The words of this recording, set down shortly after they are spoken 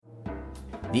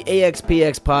The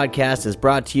AXPX podcast is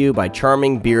brought to you by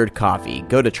Charming Beard Coffee.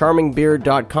 Go to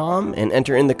charmingbeard.com and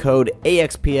enter in the code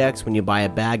AXPX when you buy a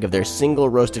bag of their single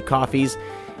roasted coffees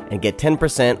and get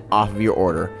 10% off of your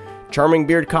order. Charming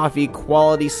Beard Coffee,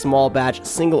 quality small batch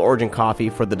single origin coffee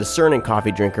for the discerning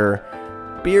coffee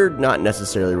drinker. Beard not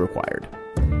necessarily required.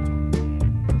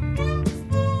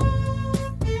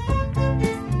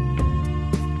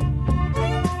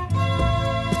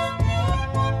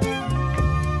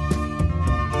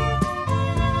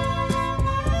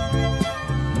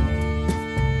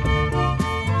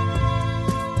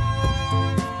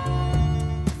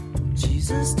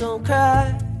 Don't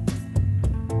cry.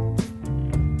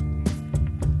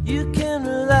 You can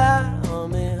rely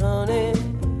on me, honey.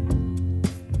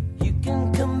 You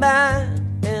can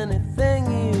combine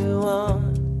anything you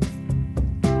want.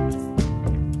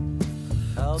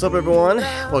 What's up, everyone?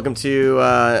 Welcome to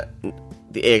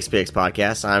the AXPX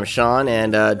podcast. I'm Sean,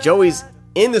 and Joey's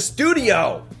in the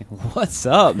studio. What's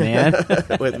up, man?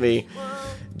 With me.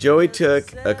 Joey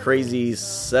took a crazy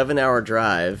 7-hour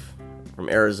drive from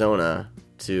Arizona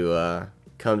to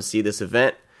come see this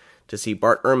event, to see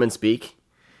Bart Ehrman speak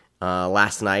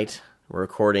last night. We're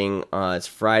recording, it's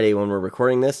Friday when we're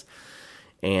recording this,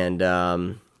 and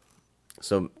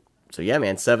so yeah,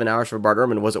 man, 7 hours for Bart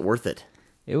Ehrman. Was it worth it?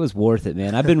 It was worth it,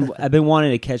 man. I've been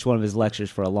wanting to catch one of his lectures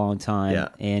for a long time, yeah.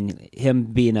 And him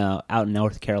being out in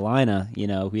North Carolina,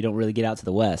 we don't really get out to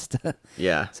the West.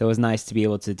 Yeah. So it was nice to be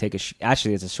able to take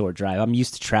actually, it's a short drive. I'm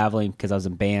used to traveling because I was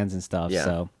in bands and stuff, yeah.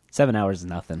 So 7 hours is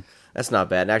nothing. That's not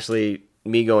bad. And actually,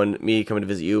 me coming to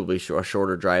visit you will be a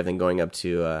shorter drive than going up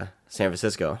to San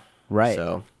Francisco. Right.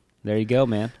 So there you go,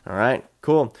 man. All right,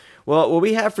 cool. Well, what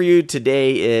we have for you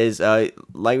today is,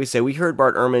 like we said, we heard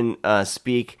Bart Ehrman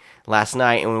speak last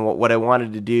night, and what I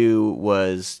wanted to do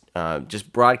was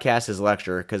just broadcast his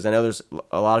lecture, because I know there's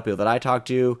a lot of people that I talked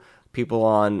to, people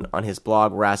on his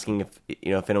blog were asking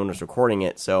if anyone was recording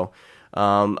it. So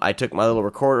I took my little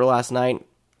recorder last night,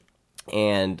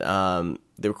 and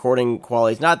the recording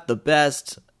quality is not the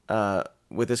best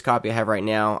with this copy I have right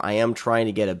now. I am trying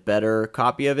to get a better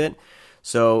copy of it.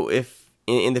 So if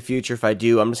in the future, if I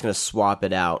do, I'm just going to swap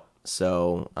it out.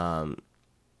 So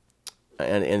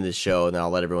in the show, and then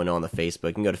I'll let everyone know on the Facebook.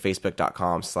 You can go to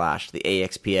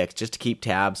facebook.com/theAXPX just to keep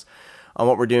tabs on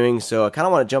what we're doing. So I kind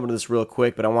of want to jump into this real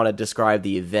quick, but I want to describe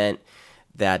the event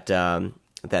that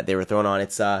they were throwing on.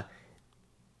 It's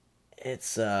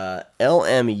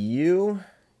LMU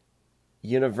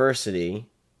University,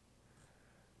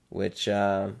 which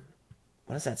what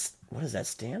does that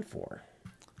stand for? I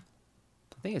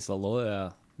think it's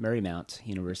Loyola Marymount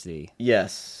University.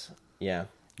 Yes, yeah.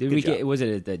 Was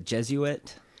it the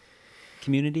Jesuit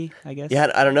community, I guess?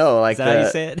 Yeah, I don't know. Like, is that how you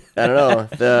say it? I don't know.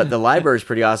 The library is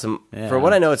pretty awesome. Yeah. For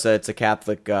what I know, it's a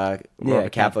Catholic, more of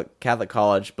a Catholic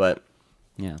college, but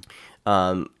yeah.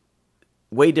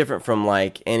 Way different from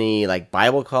like any like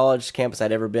Bible college campus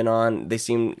I'd ever been on. They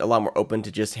seem a lot more open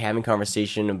to just having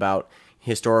conversation about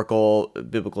historical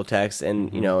biblical texts,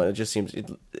 and it just seems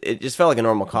it just felt like a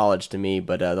normal college to me.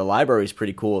 But the library is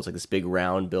pretty cool. It's like this big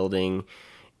round building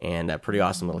and a pretty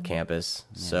awesome little campus.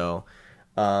 Yeah.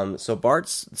 So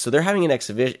they're having an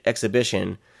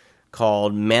exhibition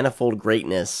called Manifold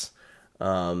Greatness,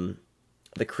 the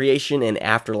Creation and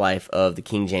Afterlife of the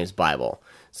King James Bible.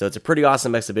 So it's a pretty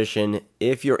awesome exhibition.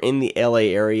 If you're in the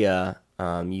LA area,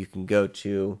 you can go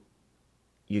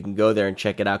there and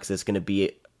check it out, because it's going to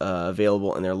be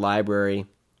available in their library,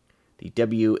 the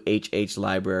WHH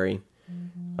Library,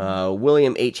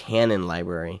 William H. Hannon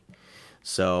Library.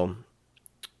 So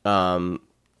I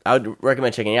would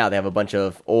recommend checking it out. They have a bunch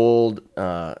of old,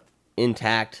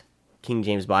 intact King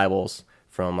James Bibles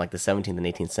from like the 17th and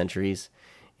 18th centuries,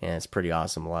 and it's pretty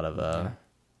awesome. A lot of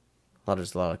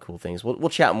cool things. We'll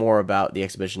chat more about the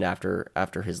exhibition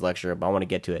after his lecture, but I want to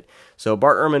get to it. So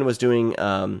Bart Ehrman was doing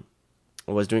a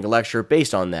lecture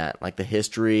based on that, like the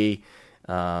history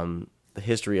of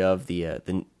the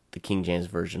King James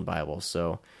Version Bible.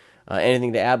 So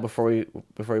anything to add before we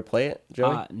play it,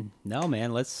 Joey? No,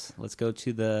 man. Let's go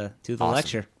to the Awesome.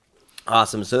 lecture.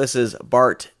 Awesome. So this is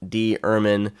Bart D.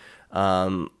 Ehrman,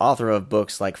 author of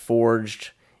books like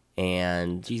Forged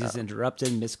and Jesus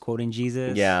Interrupted, Misquoting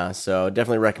Jesus. Yeah, so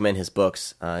definitely recommend his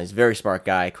books. He's a very smart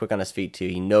guy, quick on his feet too.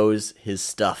 He knows his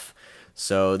stuff.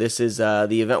 So this is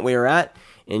the event we are at.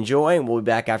 Enjoy, and we'll be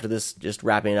back after this, just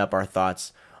wrapping up our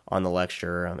thoughts on the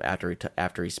lecture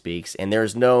after he speaks. And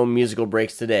there's no musical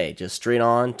breaks today, just straight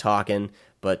on talking,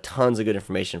 but tons of good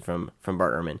information from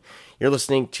Bart Ehrman. You're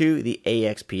listening to the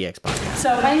AXPX podcast.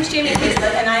 So my name is Jamie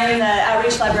Hazlett, and I am the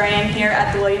outreach librarian here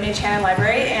at the William H. Hannon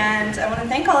Library, and I want to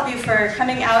thank all of you for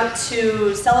coming out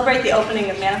to celebrate the opening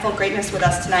of Manifold Greatness with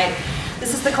us tonight.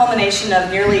 This is the culmination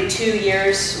of nearly 2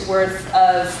 years' worth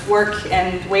of work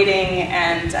and waiting,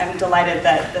 and I'm delighted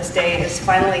that this day is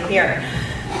finally here.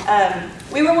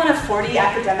 We were one of 40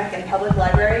 academic and public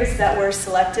libraries that were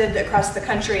selected across the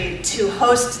country to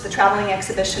host the traveling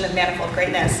exhibition of Manifold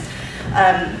Greatness.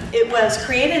 It was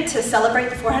created to celebrate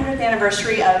the 400th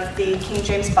anniversary of the King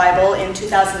James Bible in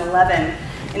 2011,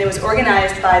 and it was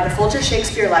organized by the Folger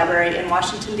Shakespeare Library in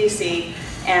Washington, D.C.,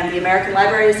 and the American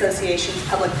Library Association's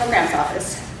Public Programs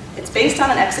Office. It's based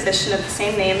on an exhibition of the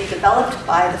same name developed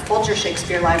by the Folger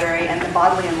Shakespeare Library and the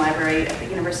Bodleian Library at the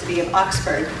University of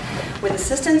Oxford, with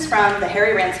assistance from the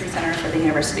Harry Ransom Center for the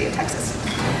University of Texas.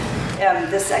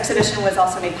 This exhibition was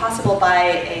also made possible by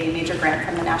a major grant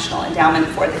from the National Endowment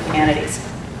for the Humanities.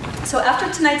 So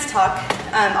after tonight's talk,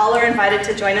 all are invited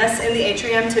to join us in the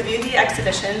atrium to view the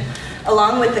exhibition,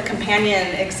 along with the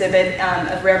companion exhibit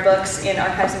of rare books in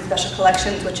Archives and Special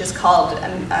Collections, which is called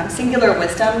Singular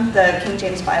Wisdom, the King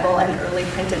James Bible and Early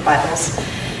Printed Bibles.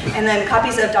 And then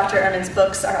copies of Dr. Ehrman's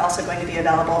books are also going to be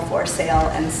available for sale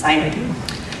and signing.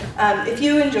 If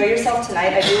you enjoy yourself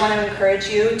tonight, I do want to encourage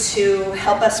you to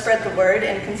help us spread the word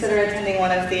and consider attending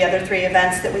one of the other 3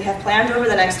 events that we have planned over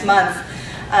the next month,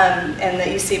 and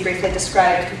that you see briefly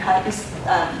described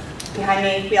behind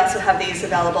me. We also have these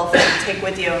available for you to take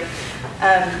with you.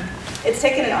 It's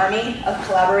taken an army of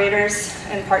collaborators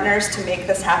and partners to make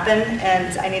this happen,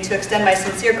 and I need to extend my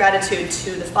sincere gratitude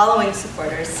to the following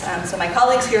supporters. So my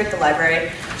colleagues here at the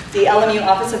library, the LMU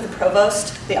Office of the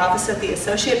Provost, the Office of the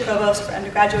Associate Provost for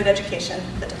Undergraduate Education,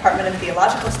 the Department of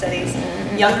Theological Studies,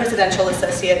 Young Presidential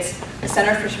Associates, the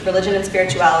Center for Religion and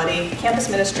Spirituality, Campus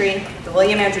Ministry, the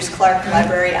William Andrews Clark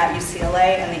Library at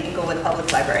UCLA, and the Inglewood Public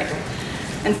Library.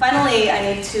 And finally, I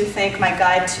need to thank my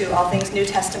guide to all things New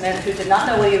Testament, who did not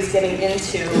know what he was getting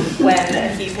into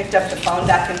when he picked up the phone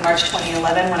back in March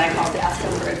 2011 when I called to ask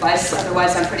him for advice.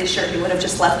 Otherwise, I'm pretty sure he would have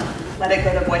just let it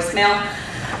go to voicemail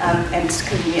and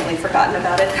conveniently forgotten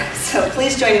about it. So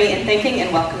please join me in thanking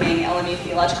and welcoming LMU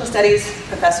Theological Studies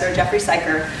Professor Jeffrey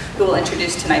Syker, who will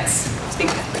introduce tonight's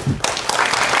speaker.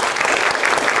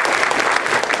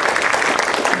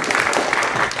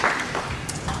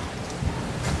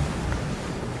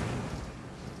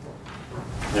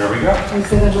 There we go. Is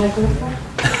there a microphone?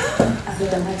 Is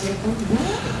there a microphone?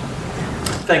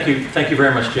 Thank you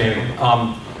very much, Jamie.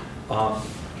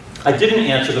 I didn't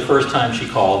answer the first time she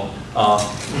called, or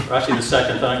actually the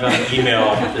second. Then I got an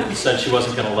email that said she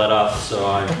wasn't going to let up, so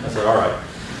I said, all right.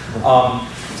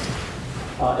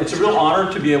 It's a real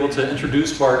honor to be able to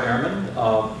introduce Bart Ehrman.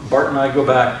 Bart and I go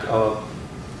back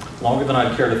longer than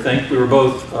I'd care to think. We were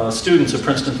both students at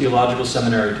Princeton Theological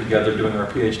Seminary together doing our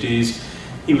PhDs.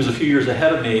 He was a few years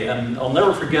ahead of me, and I'll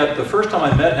never forget the first time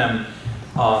I met him.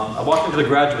 I walked into the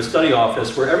graduate study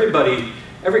office where every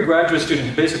graduate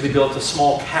student basically built a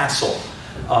small castle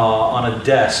on a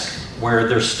desk where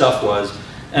their stuff was.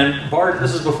 And Bart,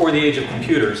 this is before the age of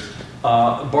computers,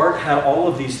 Bart had all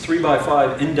of these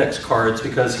 3x5 index cards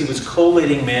because he was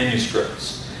collating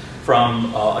manuscripts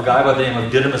from a guy by the name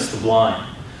of Didymus the Blind.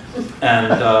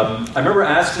 And I remember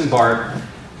asking Bart,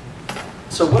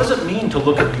 so what does it mean to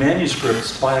look at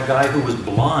manuscripts by a guy who was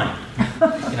blind?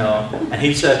 And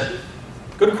he said,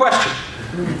 good question.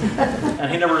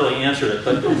 And he never really answered it.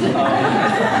 But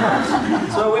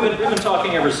so we've been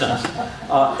talking ever since.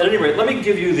 At any rate, let me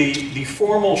give you the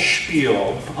formal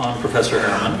spiel on Professor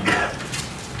Ehrman.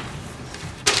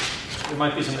 There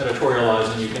might be some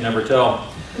editorializing, you can never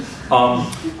tell.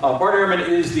 Bart Ehrman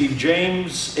is the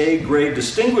James A. Gray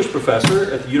Distinguished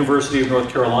Professor at the University of North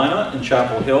Carolina in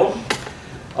Chapel Hill.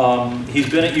 He's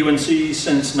been at UNC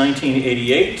since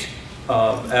 1988,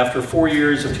 after 4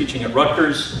 years of teaching at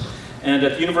Rutgers. And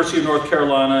at the University of North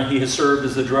Carolina, he has served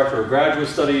as the Director of Graduate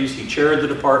Studies. He chaired the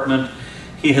department.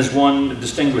 He has won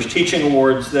distinguished teaching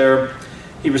awards there.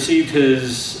 He received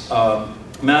his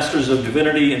Master's of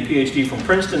Divinity and PhD from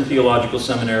Princeton Theological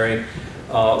Seminary,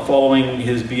 following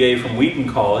his BA from Wheaton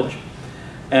College.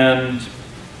 And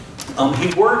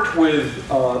he worked with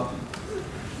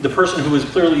the person who was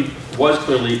clearly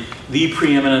the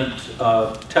preeminent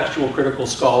textual critical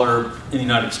scholar in the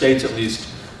United States, at least,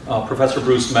 Professor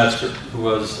Bruce Metzger, who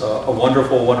was a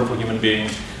wonderful, wonderful human being,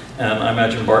 and I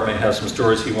imagine Bart may have some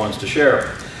stories he wants to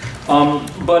share.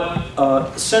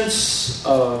 But since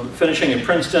finishing at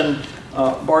Princeton,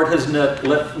 Bart has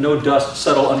let no dust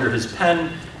settle under his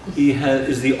pen, He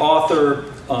is the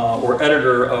author or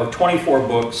editor of 24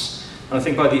 books, and I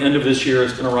think by the end of this year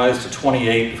it's going to rise to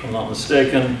 28, if I'm not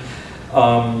mistaken.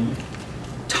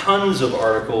 Tons of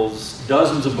articles,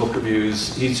 dozens of book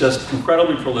reviews. He's just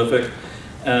incredibly prolific,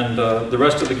 and the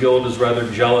rest of the guild is rather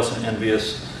jealous and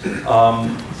envious.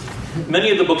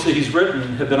 Many of the books that he's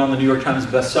written have been on the New York Times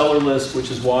bestseller list, which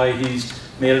is why he's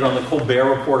made it on the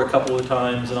Colbert Report a couple of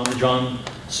times and on the Jon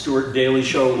Stewart Daily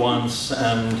Show once.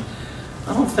 And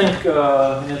I don't think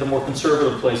any of the more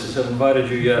conservative places have invited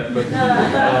you yet,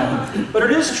 but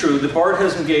it is true that Bart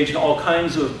has engaged in all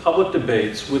kinds of public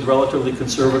debates with relatively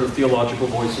conservative theological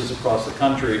voices across the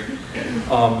country,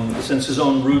 since his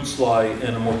own roots lie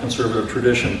in a more conservative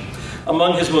tradition.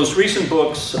 Among his most recent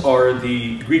books are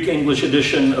the Greek-English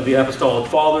edition of the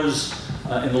Apostolic Fathers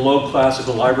in the Loeb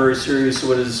Classical Library series,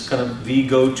 so it is kind of the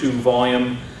go-to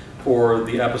volume for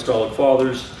the Apostolic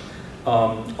Fathers.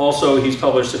 Also, he's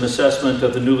published an assessment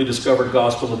of the newly discovered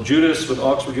Gospel of Judas with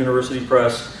Oxford University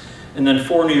Press, and then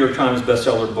 4 New York Times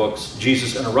bestseller books: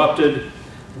 Jesus Interrupted,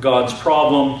 God's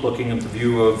Problem, looking at the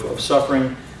view of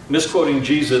suffering, Misquoting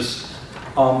Jesus,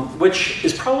 which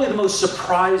is probably the most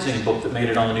surprising book that made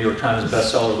it on the New York Times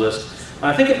bestseller list.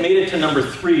 I think it made it to number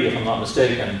 3, if I'm not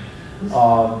mistaken.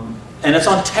 And it's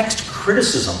on text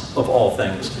criticism, of all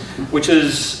things, which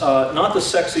is not the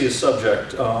sexiest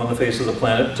subject on the face of the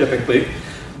planet, typically,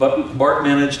 but Bart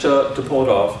managed to pull it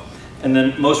off. And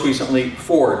then most recently,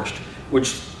 Forged,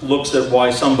 which looks at why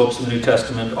some books in the New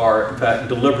Testament are, in fact,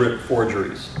 deliberate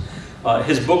forgeries.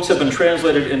 His books have been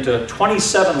translated into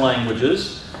 27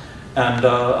 languages, and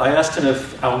I asked him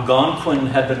if Algonquin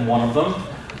had been one of them.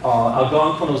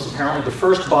 Algonquin was apparently the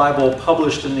first Bible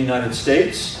published in the United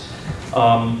States.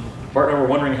 Bart and I were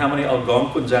wondering how many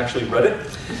Algonquins actually read it.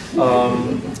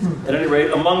 At any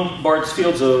rate, among Bart's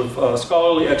fields of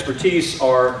scholarly expertise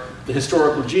are the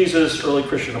historical Jesus, early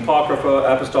Christian Apocrypha,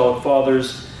 Apostolic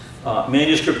Fathers,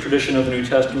 manuscript tradition of the New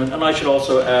Testament, and I should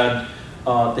also add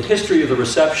the history of the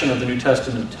reception of the New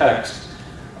Testament text.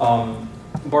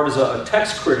 Bart is a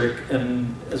text critic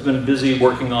and has been busy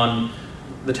working on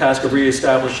the task of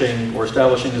establishing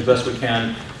as best we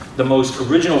can the most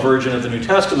original version of the New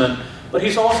Testament, but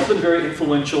he's also been very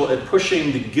influential at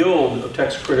pushing the guild of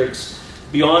text critics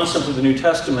beyond simply the New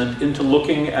Testament into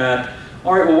looking at,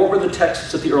 all right, well, what were the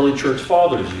texts that the early church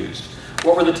fathers used?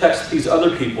 What were the texts that these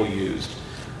other people used?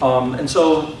 And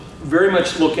so very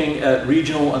much looking at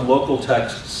regional and local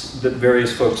texts that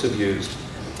various folks have used.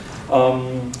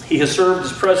 He has served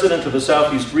as president of the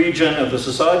Southeast region of the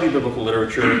Society of Biblical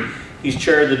Literature. He's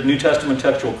chaired the New Testament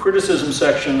Textual Criticism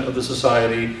section of the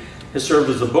Society, has served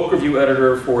as the book review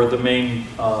editor for the main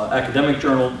academic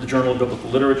journal, the Journal of Biblical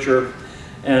Literature,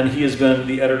 and he has been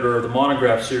the editor of the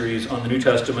monograph series on the New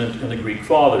Testament and the Greek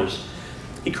Fathers.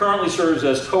 He currently serves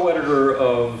as co-editor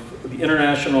of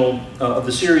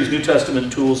the series New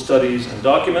Testament Tools, Studies, and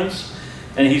Documents,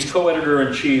 and he's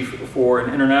co-editor-in-chief for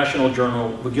an international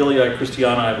journal, Vigiliae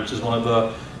Christianae, which is one of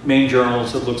the main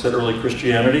journals that looks at early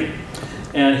Christianity.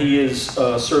 And he has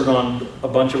served on a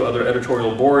bunch of other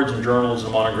editorial boards and journals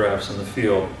and monographs in the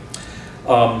field.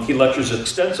 He lectures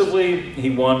extensively. He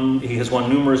has won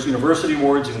numerous university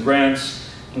awards and grants,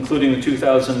 including the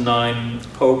 2009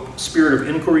 Pope Spirit of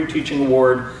Inquiry Teaching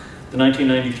Award, the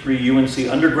 1993 UNC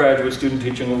Undergraduate Student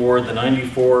Teaching Award, the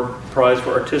 94 Prize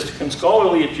for Artistic and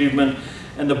Scholarly Achievement,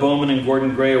 and the Bowman and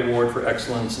Gordon Gray Award for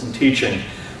Excellence in Teaching.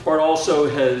 Bart also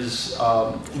has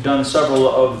done several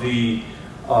of the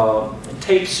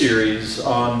tape series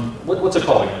on, what's it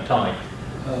called again? Tell me.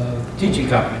 Teaching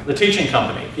Company. The Teaching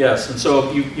Company, yes. And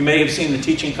so you may have seen the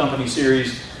Teaching Company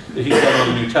series that he's done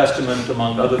on the New Testament,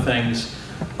 among other things.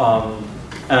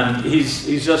 And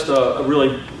he's just a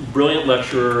really brilliant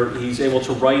lecturer. He's able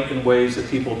to write in ways that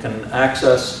people can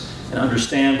access and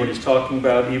understand what he's talking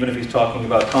about, even if he's talking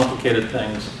about complicated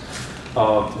things.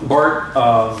 Bart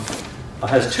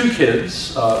has 2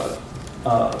 kids,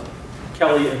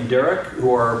 Kelly and Derek,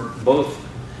 who are both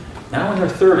now in their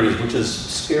 30s, which is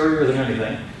scarier than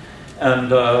anything.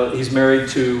 And he's married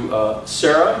to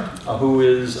Sarah, who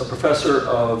is a professor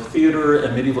of theater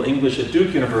and medieval English at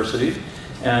Duke University,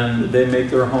 and they make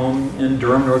their home in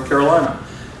Durham, North Carolina.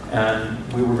 And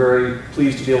we were very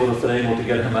pleased to be able to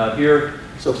get him out here.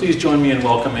 So please join me in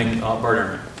welcoming Bart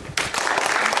Ehrman.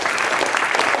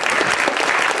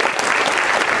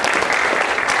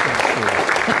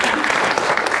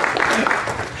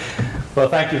 Well,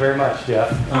 thank you very much,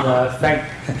 Jeff. And,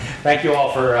 thank you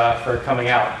all for coming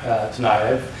out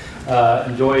tonight. I've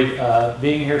enjoyed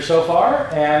being here so far,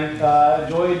 and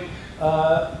enjoyed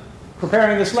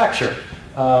preparing this lecture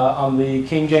on the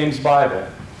King James Bible,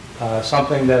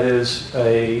 something that is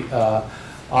a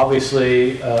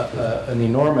obviously an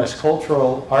enormous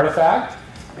cultural artifact,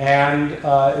 and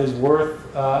is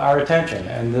worth our attention,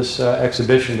 and this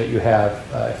exhibition that you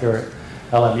have here at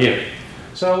LMU.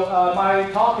 So my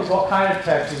talk is what kind of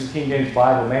text is the King James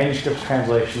Bible, manuscripts,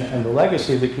 translation, and the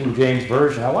legacy of the King James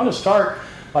Version. I want to start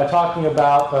by talking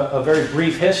about a very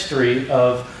brief history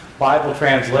of Bible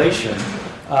translation,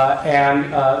 and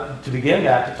to begin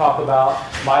that, to talk about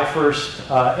my first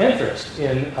interest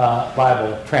in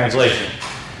Bible translation.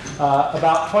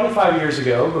 About 25 years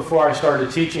ago, before I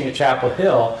started teaching at Chapel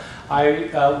Hill, I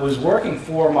was working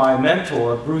for my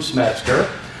mentor, Bruce Metzger,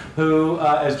 who,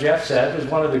 as Jeff said, was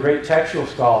one of the great textual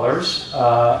scholars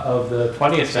of the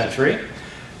 20th century.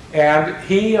 And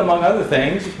he, among other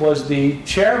things, was the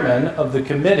chairman of the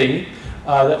committee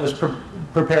that was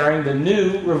preparing the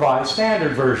new Revised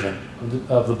Standard Version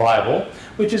of the Bible,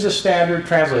 which is a standard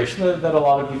translation that a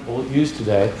lot of people use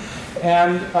today.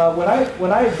 And when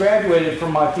I had graduated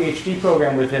from my PhD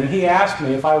program with him, he asked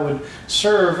me if I would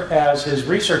serve as his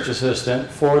research assistant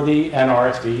for the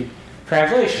NRSV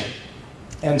translation.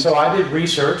 And so I did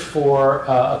research for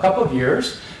a couple of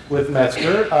years with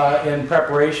Metzger in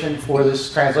preparation for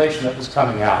this translation that was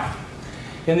coming out.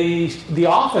 In the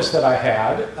office that I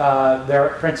had there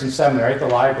at Princeton Seminary, at the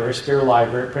library, Spear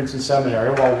Library at Princeton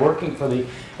Seminary, while working for the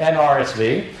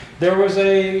NRSV, there was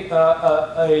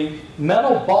a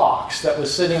metal box that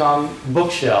was sitting on a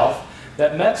bookshelf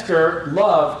that Metzger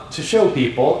loved to show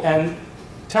people and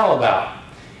tell about.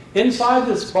 Inside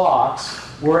this box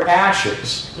were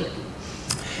ashes.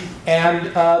 And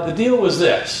the deal was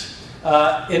this.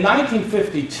 In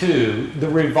 1952, the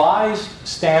Revised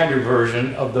Standard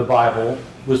Version of the Bible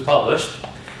was published,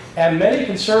 and many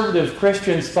conservative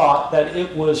Christians thought that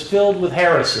it was filled with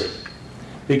heresy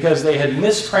because they had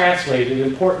mistranslated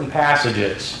important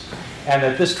passages, and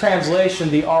that this translation,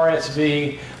 the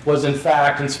RSV, was in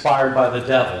fact inspired by the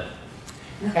devil.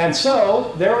 And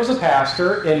so there was a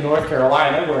pastor in North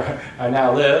Carolina, where I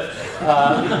now live,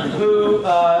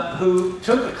 who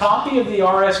took a copy of the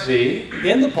RSV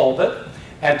in the pulpit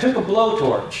and took a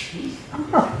blowtorch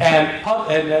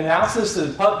and announced this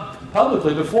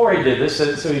publicly before he did this,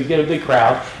 so he'd get a big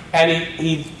crowd, and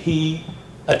he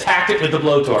attacked it with the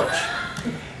blowtorch.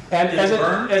 And as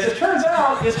it turns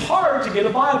out, it's hard to get a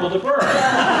Bible to burn.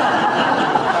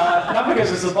 Not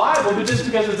because it's a Bible, but just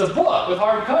because it's a book with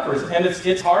hard covers. And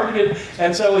it's hard to get.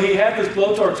 And so he had this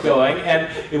blowtorch going, and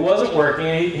it wasn't working.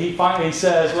 And he finally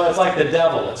says, well, it's like the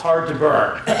devil. It's hard to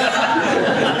burn.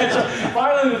 And so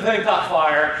finally the thing caught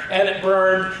fire, and it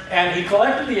burned. And he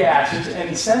collected the ashes, and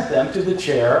he sent them to the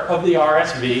chair of the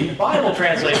RSV Bible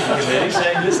Translation Committee,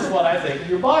 saying, this is what I think of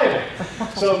your Bible.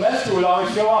 So Metzger would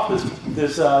always show off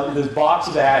this box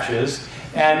of ashes,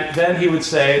 and then he would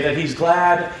say that he's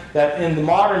glad that in the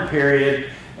modern period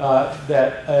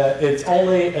that it's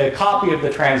only a copy of the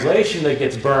translation that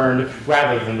gets burned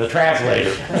rather than the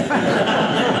translator,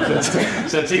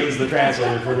 since he was the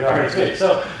translator for the RSV.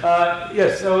 So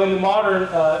yes, so in the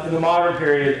modern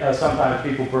period, sometimes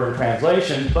people burn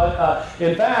translations, but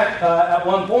in fact, at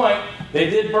one point they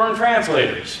did burn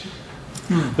translators.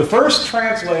 The first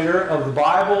translator of the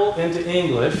Bible into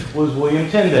English was William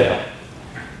Tyndale.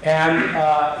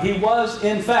 And he was,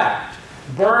 in fact,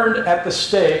 burned at the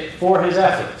stake for his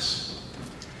efforts.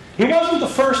 He wasn't the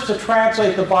first to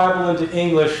translate the Bible into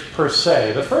English per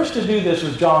se. The first to do this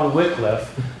was John Wycliffe,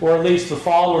 or at least the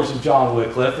followers of John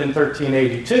Wycliffe in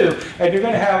 1382. And you're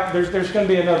going to have, there's going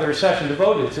to be another session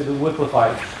devoted to the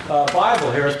Wycliffite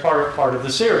Bible here as part of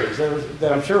the series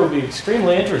that I'm sure will be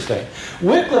extremely interesting.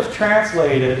 Wycliffe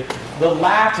translated the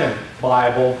Latin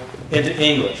Bible into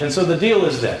English. And so the deal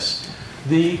is this.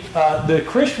 The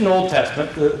Christian Old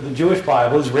Testament, the Jewish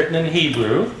Bible, is written in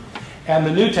Hebrew, and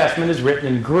the New Testament is written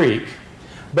in Greek.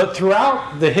 But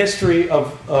throughout the history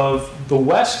of the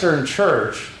Western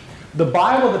Church, the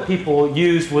Bible that people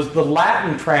used was the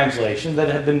Latin translation that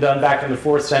had been done back in the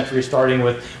 4th century, starting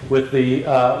with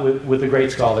the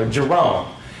great scholar Jerome.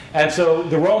 And so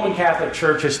the Roman Catholic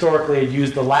Church historically had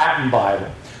used the Latin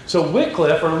Bible. So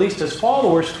Wycliffe, or at least his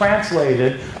followers,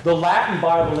 translated the Latin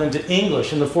Bible into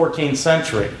English in the 14th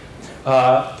century,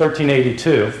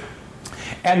 1382.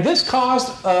 And this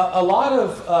caused a lot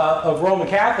of Roman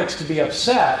Catholics to be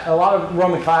upset. A lot of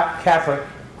Roman Catholic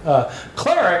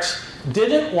clerics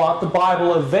didn't want the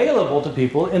Bible available to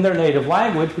people in their native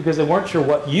language because they weren't sure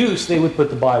what use they would put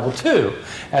the Bible to.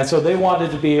 And so they wanted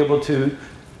to be able to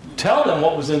tell them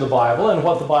what was in the Bible and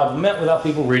what the Bible meant without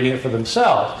people reading it for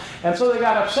themselves. And so they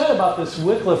got upset about this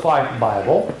Wycliffite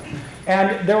Bible.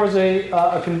 And there was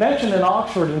a convention in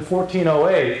Oxford in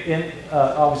 1408,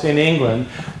 obviously in England,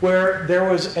 where there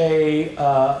was a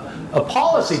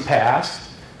policy passed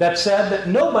that said that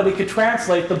nobody could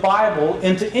translate the Bible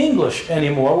into English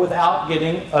anymore without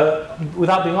being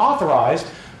authorized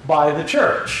by the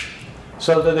church,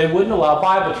 so that they wouldn't allow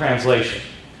Bible translation.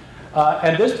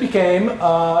 And this became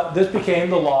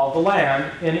the law of the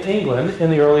land in England in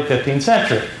the early 15th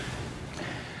century.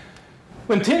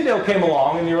 When Tyndale came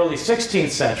along in the early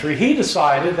 16th century, he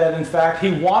decided that, in fact,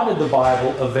 he wanted the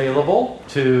Bible available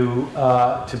to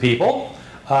people,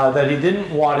 that he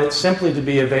didn't want it simply to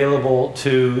be available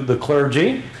to the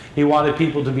clergy. He wanted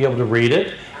people to be able to read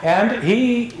it, and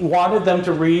he wanted them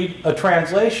to read a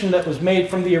translation that was made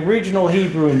from the original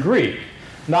Hebrew and Greek,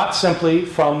 not simply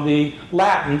from the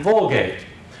Latin Vulgate.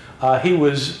 He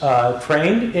was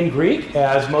trained in Greek,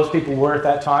 as most people were at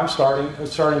that time,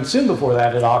 starting soon before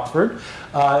that at Oxford.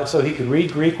 So he could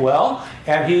read Greek well,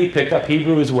 and he picked up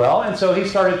Hebrew as well, and so he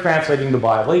started translating the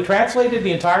Bible. He translated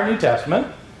the entire New Testament,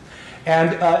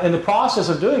 and in the process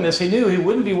of doing this, he knew he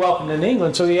wouldn't be welcomed in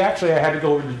England, so he actually had to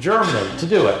go over to Germany to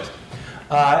do it.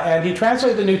 And he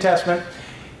translated the New Testament.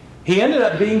 He ended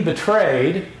up being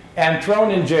betrayed and thrown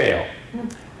in jail.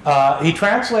 He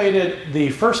translated the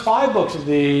first 5 books of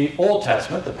the Old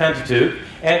Testament, the Pentateuch,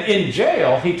 and in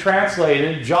jail he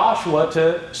translated Joshua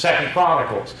to 2nd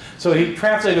Chronicles. So he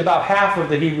translated about half of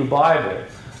the Hebrew Bible.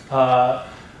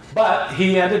 But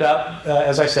he ended up,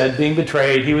 as I said, being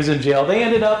betrayed. He was in jail. They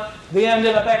ended up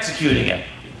executing him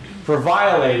for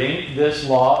violating this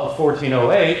law of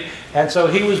 1408, and so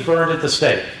he was burned at the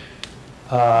stake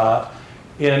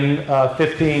in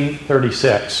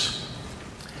 1536.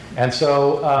 And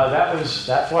so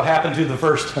that's what happened to the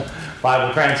first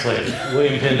Bible translator,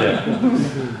 William Tyndale.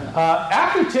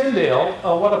 After Tyndale,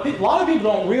 what a lot of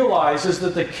people don't realize is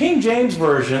that the King James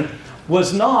Version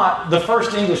was not the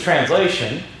first English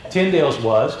translation. Tyndale's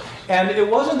was, and it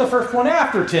wasn't the first one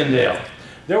after Tyndale.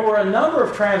 There were a number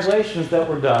of translations that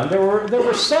were done. There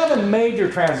were 7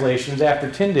 major translations after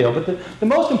Tyndale, but the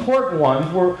most important ones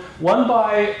were one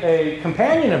by a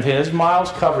companion of his,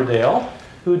 Miles Coverdale,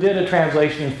 who did a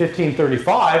translation in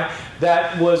 1535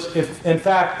 that was, in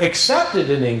fact, accepted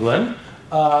in England,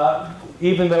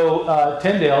 even though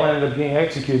Tyndale ended up being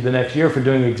executed the next year for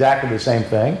doing exactly the same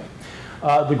thing.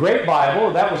 The Great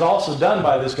Bible, that was also done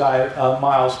by this guy,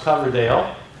 Miles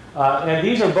Coverdale. And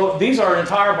these are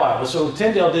entire Bibles. So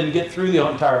Tyndale didn't get through the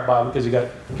entire Bible because he got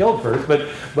killed first, but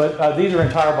these are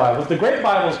entire Bibles. The Great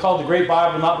Bible is called the Great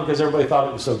Bible not because everybody thought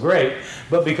it was so great,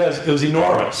 but because it was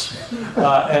enormous.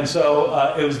 And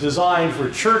so it was designed for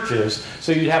churches,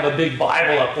 so you'd have a big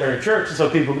Bible up there in church so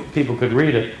people could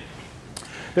read it.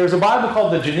 There was a Bible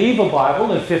called the Geneva Bible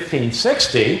in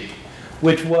 1560,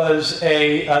 which was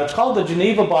it's called the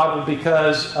Geneva Bible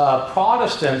because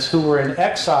Protestants who were in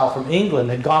exile from England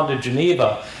had gone to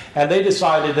Geneva, and they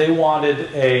decided they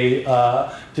wanted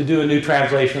to do a new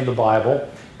translation of the Bible.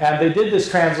 And they did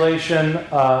this translation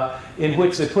in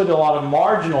which they put a lot of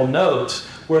marginal notes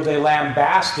where they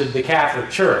lambasted the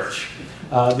Catholic Church.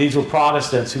 These were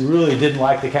Protestants who really didn't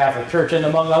like the Catholic Church, and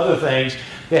among other things,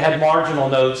 they had marginal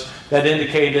notes that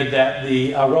indicated that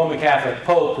the Roman Catholic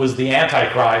Pope was the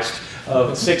Antichrist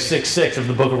of 666 of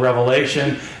the Book of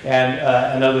Revelation,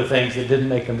 and other things that didn't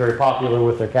make them very popular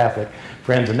with their Catholic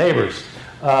friends and neighbors.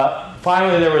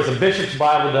 Finally, there was a Bishop's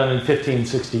Bible done in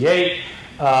 1568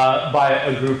 by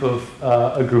a group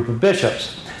of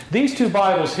bishops. These 2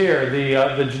 Bibles here,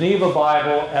 the Geneva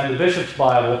Bible and the Bishop's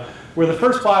Bible, were the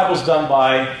first Bibles done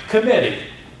by committee.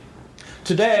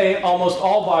 Today, almost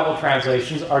all Bible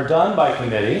translations are done by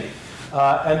committee.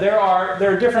 And there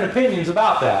are different opinions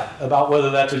about that, about whether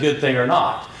that's a good thing or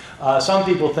not. Some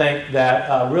people think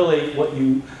that really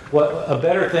what a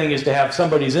better thing is to have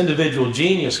somebody's individual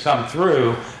genius come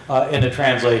through in a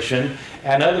translation,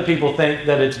 and other people think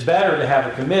that it's better to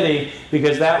have a committee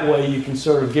because that way you can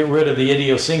sort of get rid of the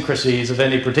idiosyncrasies of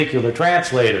any particular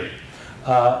translator.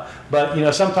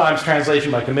 But sometimes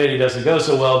translation by committee doesn't go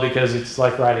so well because it's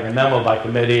like writing a memo by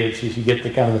committee. It's you get the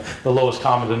kind of the lowest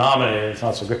common denominator. It's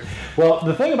not so great. Well,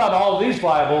 the thing about all of these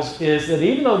Bibles is that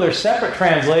even though they're separate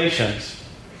translations,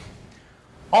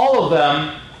 all of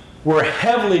them were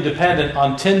heavily dependent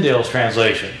on Tyndale's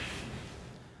translation.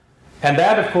 And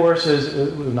that, of course,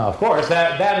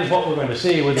 that is what we're going to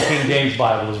see with the King James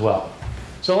Bible as well.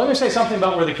 So let me say something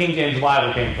about where the King James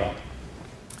Bible came from.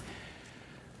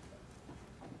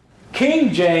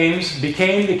 King James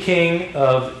became the king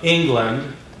of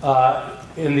England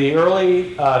in the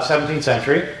early 17th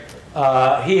century.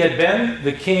 He had been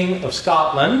the king of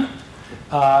Scotland,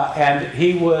 and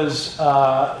he was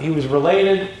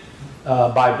related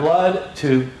by blood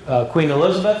to Queen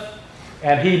Elizabeth,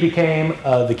 and he became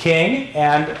the king.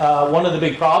 And one of the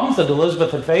big problems that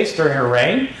Elizabeth had faced during her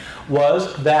reign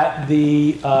was that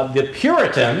the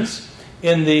Puritans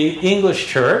in the English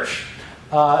church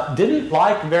didn't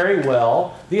like very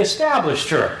well the established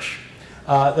church.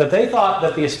 That they thought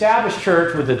that the established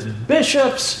church, with its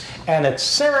bishops and its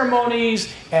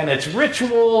ceremonies and its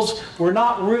rituals, were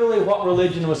not really what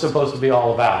religion was supposed to be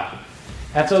all about.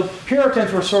 And so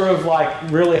Puritans were sort of like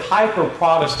really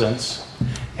hyper-Protestants.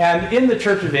 And in the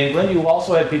Church of England, you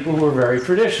also had people who were very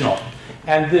traditional.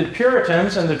 And the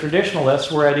Puritans and the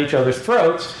traditionalists were at each other's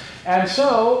throats. And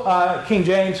so King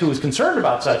James, who was concerned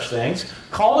about such things,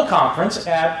 called a conference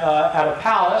at a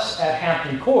palace at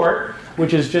Hampton Court,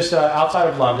 which is just outside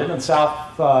of London, and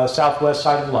southwest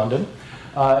side of London.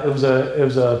 It was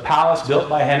a palace built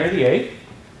by Henry VIII.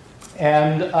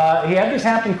 And he had this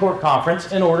Hampton Court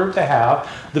conference in order to have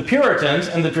the Puritans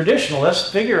and the traditionalists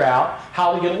figure out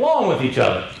how to get along with each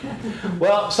other.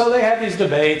 Well, so they had these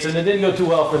debates, and it didn't go too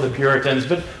well for the Puritans.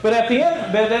 But at the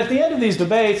end of these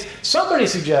debates, somebody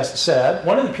said,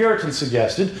 one of the Puritans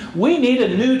suggested, we need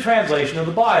a new translation of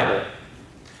the Bible.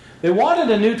 They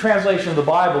wanted a new translation of the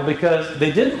Bible because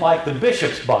they didn't like the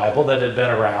bishop's Bible that had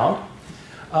been around.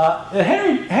 But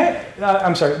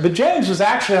James was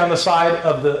actually on the side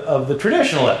of the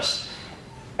traditionalists.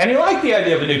 And he liked the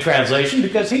idea of a new translation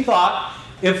because he thought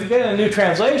if we get a new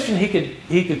translation, he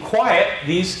could quiet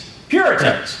these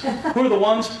Puritans, who were the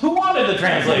ones who wanted the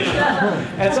translation.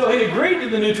 And so he agreed to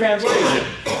the new translation,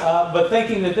 but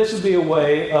thinking that this would be a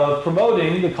way of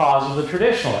promoting the cause of the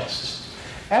traditionalists.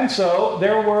 And so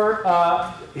there were,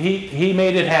 he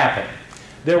made it happen.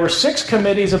 There were 6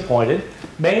 committees appointed.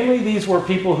 Mainly these were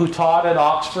people who taught at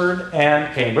Oxford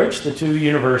and Cambridge, the 2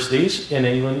 universities in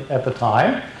England at the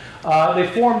time. They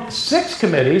formed 6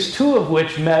 committees, 2 of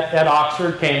which met at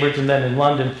Oxford, Cambridge, and then in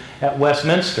London at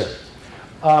Westminster.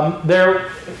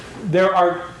 There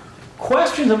are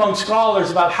questions among scholars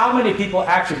about how many people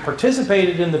actually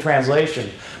participated in the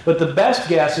translation, but the best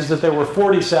guess is that there were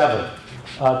 47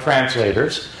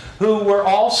 translators who were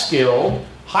all skilled,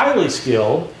 highly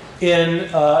skilled, in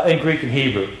Greek and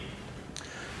Hebrew.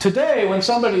 Today, when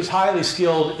somebody's highly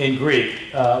skilled in Greek,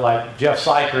 like Jeff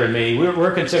Syker and me,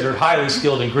 we're considered highly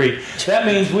skilled in Greek. That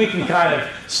means we can kind of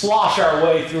slosh our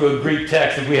way through a Greek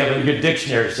text if we have a good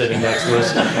dictionary sitting next to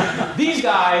us. These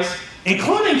guys,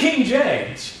 including King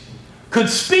James, could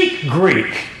speak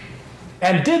Greek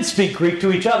and did speak Greek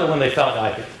to each other when they felt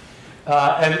like it.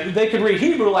 And they could read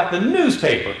Hebrew like the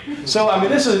newspaper. So, I mean,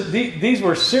 these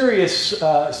were serious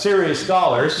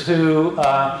scholars who,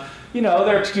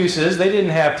 their excuses, they didn't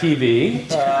have TV.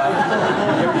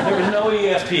 There was no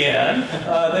ESPN.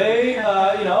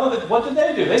 What did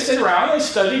they do? They sit around and they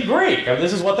studied Greek. I mean,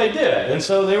 this is what they did. And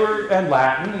so and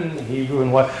Latin and Hebrew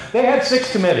and what. They had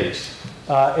 6 committees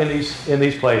in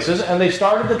these places, and they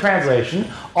started the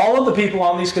translation. All of the people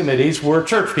on these committees were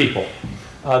church people.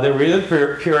 They were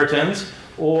either Puritans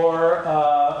or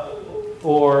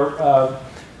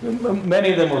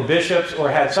many of them were bishops or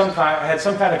had some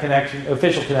kind of connection,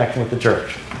 official connection with the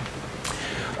church.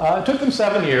 It took them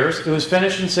 7 years. It was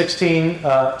finished in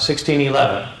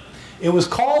 1611. It was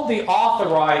called the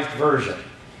Authorized Version.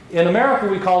 In America,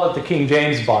 we call it the King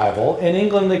James Bible. In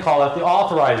England, they call it the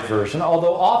Authorized Version,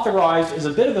 although authorized is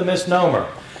a bit of a misnomer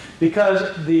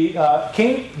because the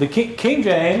King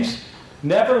James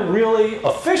never really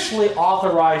officially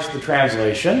authorized the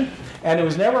translation, and it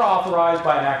was never authorized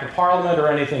by an act of parliament or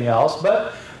anything else,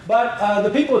 but the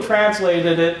people who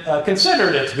translated it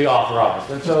considered it to be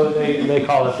authorized, and so they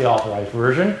call it the Authorized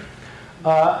Version.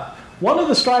 One of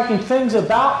the striking things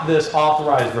about this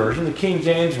Authorized Version, the King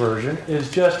James Version,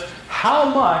 is just how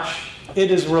much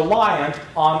it is reliant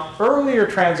on earlier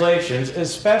translations,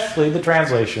 especially the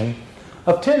translation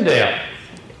of Tyndale.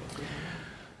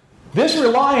 This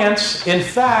reliance, in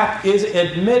fact, is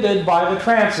admitted by the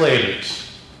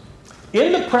translators.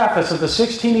 In the preface of the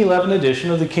 1611 edition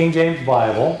of the King James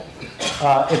Bible,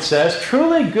 it says,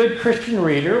 "Truly good Christian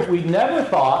reader, we never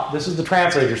thought," this is the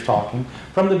translators talking,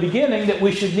 "from the beginning that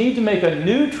we should need to make a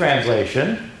new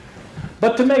translation,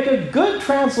 but to make a good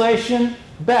translation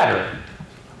better,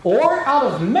 or out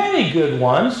of many good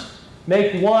ones,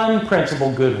 make one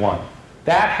principal good one.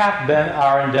 That hath been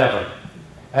our endeavor."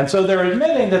 And so they're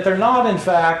admitting that they're not, in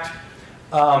fact,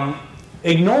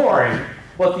 ignoring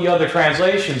what the other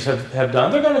translations have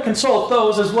done. They're going to consult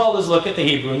those as well as look at the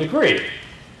Hebrew and the Greek.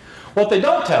 What they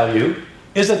don't tell you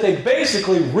is that they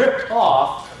basically ripped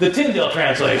off the Tyndale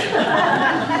translation.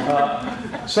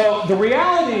 So the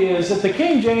reality is that the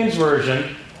King James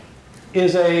Version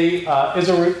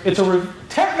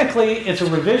technically it's a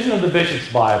revision of the Bishop's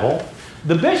Bible.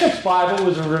 The Bishop's Bible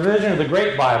was a revision of the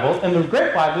Great Bible, and the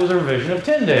Great Bible was a revision of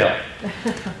Tyndale.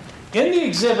 In the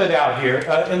exhibit out here,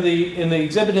 in the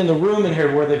exhibit in the room in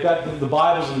here where they've got the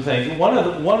Bibles and things, one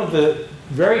of the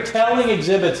very telling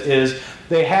exhibits is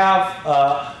they have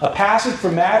a passage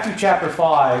from Matthew chapter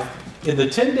 5 in the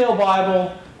Tyndale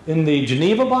Bible, in the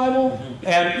Geneva Bible,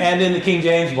 and in the King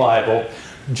James Bible.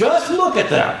 Just look at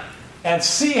them and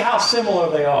see how similar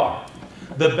they are.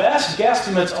 The best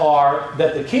guesstimates are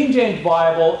that the King James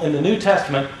Bible in the New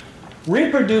Testament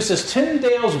reproduces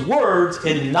Tyndale's words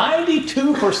in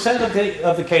 92%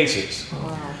 of the cases.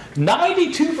 Wow.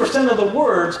 92% of the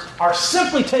words are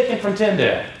simply taken from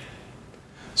Tyndale.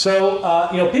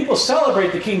 So, people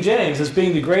celebrate the King James as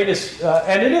being the greatest,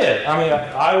 and it is. I mean,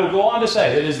 I will go on to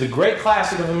say it is the great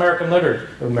classic of American literature,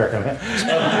 of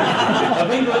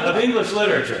English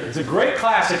literature. It's a great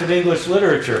classic of English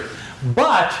literature,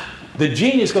 but the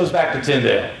genius goes back to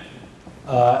Tyndale,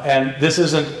 and this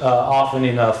isn't often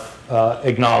enough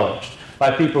acknowledged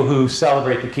by people who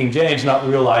celebrate the King James, not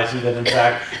realizing that, in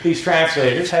fact, these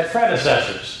translators had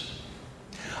predecessors.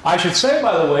 I should say,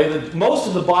 by the way, that most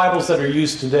of the Bibles that are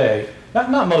used today, not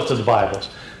most of the Bibles,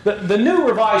 the New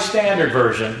Revised Standard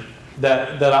Version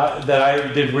that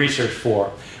I did research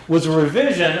for was a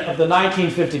revision of the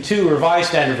 1952 Revised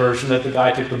Standard Version that the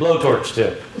guy took the blowtorch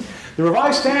to. The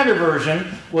Revised Standard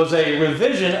Version was a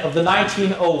revision of the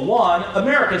 1901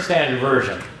 American Standard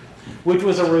Version, which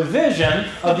was a revision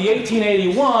of the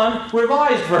 1881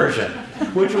 Revised Version,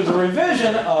 which was a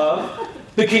revision of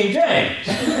the King James,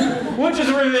 which is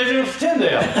a revision of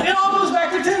Tyndale. It all goes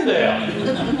back to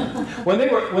Tyndale. When they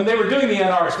were doing the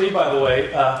NRSV, by the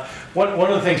way, one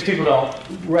of the things people don't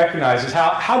recognize is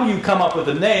how do you come up with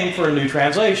a name for a new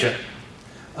translation?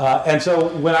 And so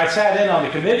when I sat in on the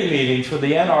committee meetings for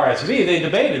the NRSV, they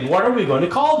debated, what are we going to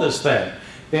call this thing?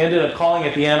 They ended up calling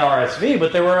it the NRSV,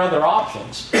 but there were other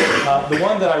options. The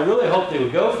one that I really hoped they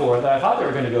would go for, that I thought they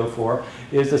were going to go for,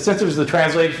 is that since it was the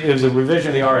translation, it was a revision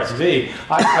of the RSV,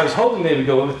 I was hoping they would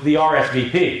go with the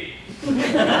RSVP.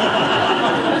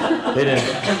 They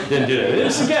didn't do that. They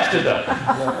suggested, though.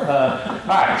 All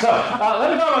right, so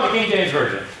let me talk about the King James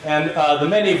Version and the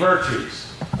many virtues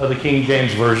of the King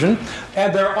James Version.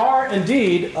 And there are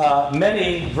indeed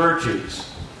many virtues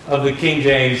of the King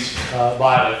James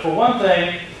Bible. For one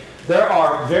thing, there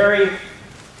are very,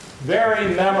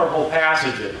 very memorable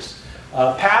passages.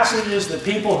 Passages that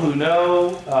people who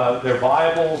know their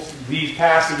Bibles, these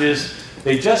passages,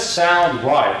 they just sound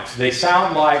right. They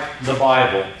sound like the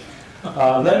Bible.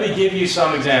 Let me give you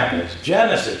some examples.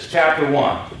 Genesis chapter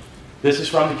 1. This is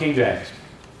from the King James.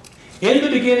 In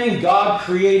the beginning, God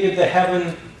created the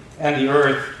heaven and the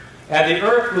earth. And the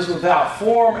earth was without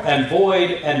form and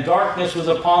void, and darkness was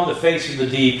upon the face of the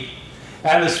deep.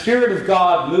 And the Spirit of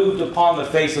God moved upon the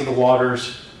face of the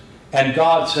waters. And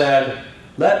God said,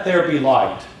 "Let there be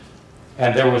light."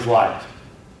 And there was light.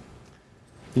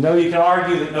 You know, you can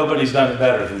argue that nobody's done it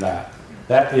better than that.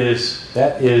 That is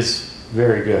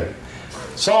very good.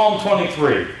 Psalm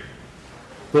 23.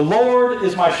 The Lord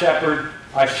is my shepherd,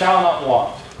 I shall not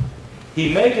want.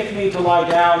 He maketh me to lie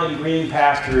down in green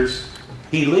pastures.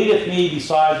 He leadeth me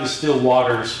beside the still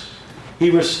waters. He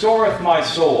restoreth my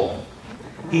soul.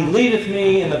 He leadeth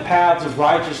me in the paths of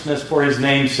righteousness for his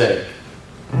name's sake.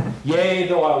 Yea,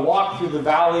 though I walk through the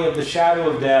valley of the shadow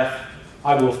of death,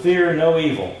 I will fear no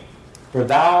evil, for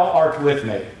thou art with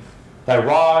me. Thy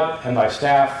rod and thy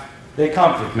staff, they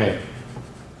comfort me.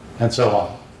 And so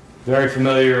on. Very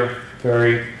familiar,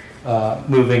 very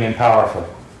moving and powerful.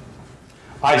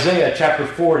 Isaiah chapter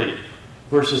 40,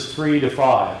 verses 3 to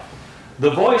 5.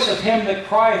 The voice of him that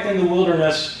crieth in the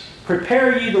wilderness,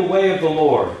 prepare ye the way of the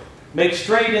Lord. Make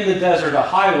straight in the desert a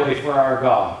highway for our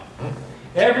God.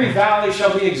 Every valley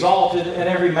shall be exalted, and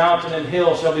every mountain and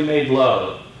hill shall be made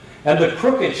low. And the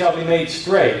crooked shall be made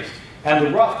straight, and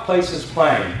the rough places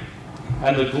plain.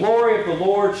 And the glory of the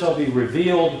Lord shall be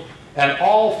revealed, and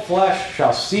all flesh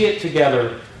shall see it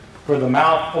together, for the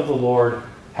mouth of the Lord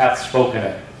hath spoken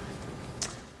it.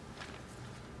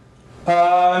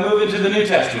 I move into the New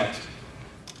Testament.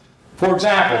 For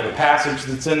example, the passage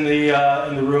that's in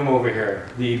the room over here,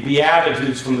 the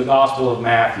Beatitudes from the Gospel of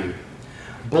Matthew.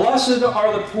 Blessed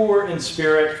are the poor in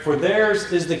spirit, for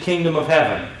theirs is the kingdom of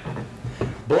heaven.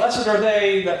 Blessed are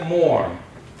they that mourn,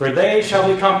 for they shall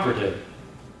be comforted.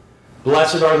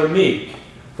 Blessed are the meek,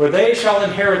 for they shall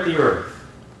inherit the earth.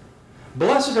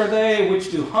 Blessed are they which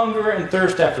do hunger and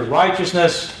thirst after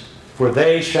righteousness, for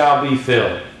they shall be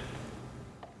filled.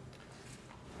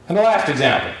 And the last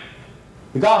example,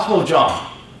 the Gospel of John,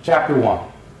 chapter 1.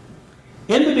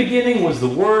 In the beginning was the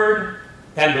Word,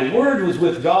 and the Word was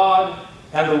with God,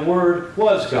 and the Word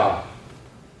was God.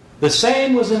 The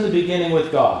same was in the beginning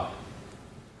with God.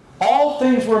 All all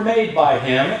things were made by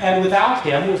him, and without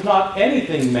him was not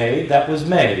anything made that was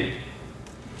made.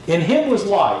 In him was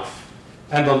life,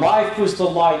 and the life was the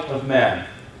light of men.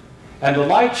 And the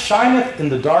light shineth in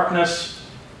the darkness,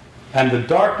 and the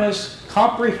darkness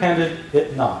comprehended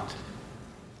it not.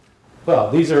 Well,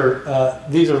 these are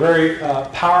very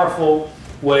powerful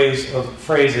ways of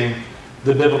phrasing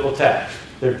the biblical text.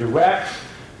 They're direct.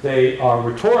 They are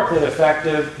rhetorically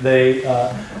effective.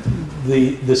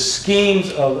 The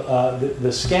schemes of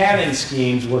the scanning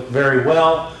schemes work very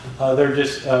well. They're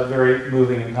just very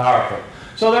moving and powerful.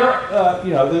 So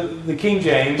the King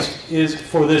James is,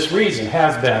 for this reason,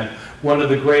 has been one of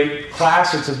the great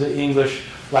classics of the English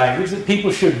language that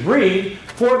people should read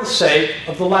for the sake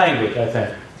of the language, I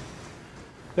think.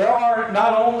 There are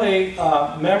not only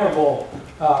memorable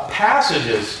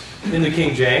passages in the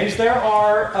King James, there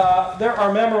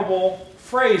are memorable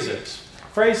phrases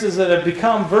that have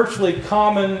become virtually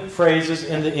common phrases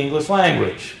in the English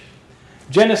language.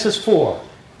 Genesis 4,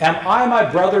 am I my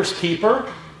brother's keeper?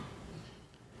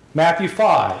 Matthew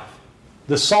 5,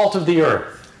 the salt of the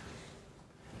earth.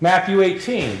 Matthew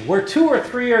 18, where 2 or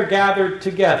 3 are gathered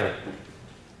together.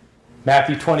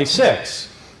 Matthew 26,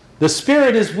 the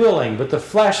spirit is willing, but the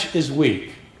flesh is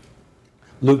weak.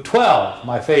 Luke 12,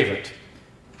 my favorite,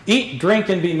 eat, drink,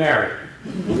 and be merry.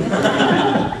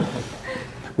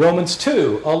 Romans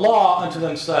 2, a law unto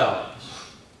themselves.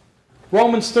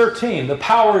 Romans 13, the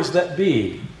powers that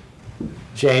be.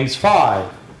 James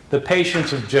 5, the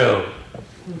patience of Job.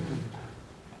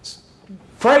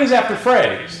 Phrase after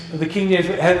phrase of the King James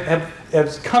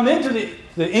has come into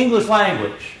the English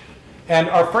language and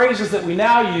are phrases that we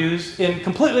now use in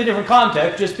completely different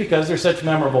context just because they're such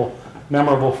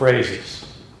memorable phrases.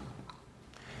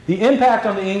 The impact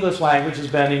on the English language has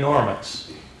been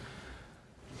enormous.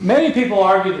 Many people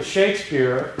argue that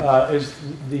Shakespeare is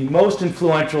the most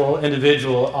influential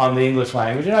individual on the English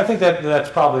language, and I think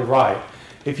that's probably right.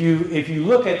 If you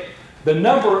look at the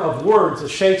number of words that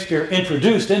Shakespeare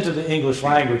introduced into the English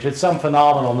language, it's some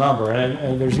phenomenal number,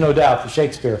 and there's no doubt that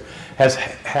Shakespeare has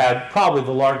had probably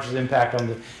the largest impact on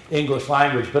the English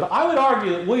language. But I would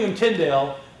argue that William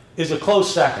Tyndale is a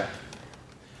close second,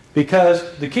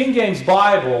 because the King James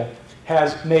Bible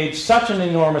has made such an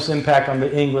enormous impact on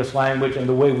the English language and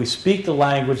the way we speak the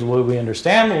language, the way we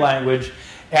understand the language,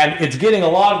 and it's getting a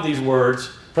lot of these words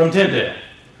from Tyndale.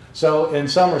 So in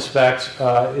some respects,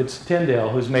 it's Tyndale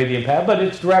who's made the impact, but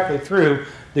it's directly through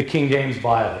the King James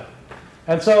Bible.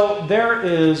 And so there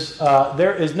is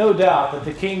no doubt that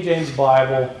the King James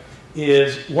Bible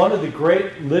is one of the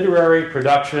great literary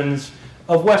productions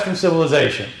of Western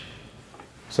civilization.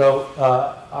 So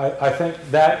I think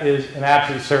that is an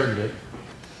absolute certainty.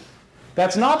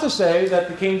 That's not to say that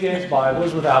the King James Bible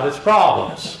is without its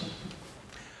problems.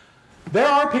 There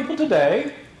are people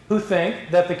today who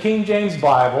think that the King James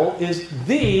Bible is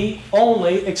the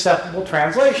only acceptable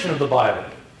translation of the Bible.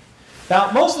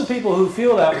 Now, most of the people who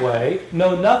feel that way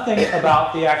know nothing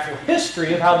about the actual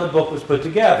history of how the book was put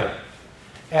together.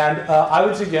 And I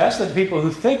would suggest that people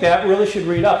who think that really should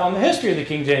read up on the history of the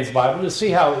King James Bible to see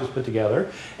how it was put together.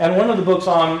 And one of the books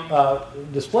on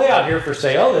display out here for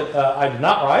sale that I did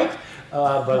not write,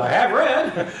 but I have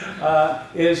read,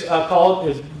 is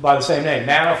by the same name,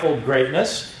 Manifold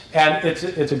Greatness. And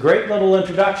it's a great little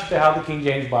introduction to how the King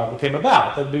James Bible came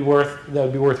about. That would be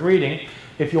worth reading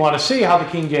if you want to see how the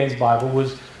King James Bible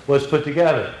was put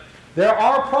together. There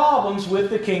are problems with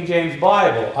the King James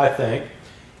Bible, I think,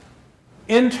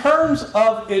 in terms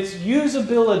of its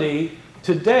usability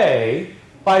today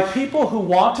by people who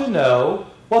want to know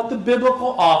what the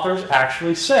biblical authors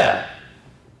actually said.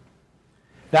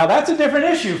 Now, that's a different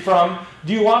issue from,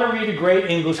 do you want to read a great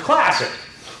English classic?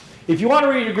 If you want to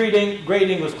read a great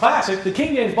English classic, the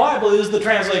King James Bible is the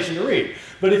translation to read.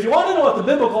 But if you want to know what the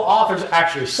biblical authors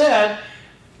actually said,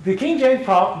 the King James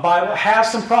Bible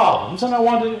has some problems, and I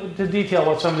wanted to detail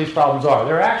what some of these problems are.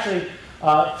 There are actually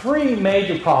 3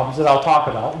 major problems that I'll talk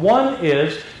about. One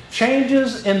is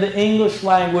changes in the English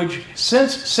language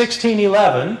since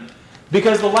 1611,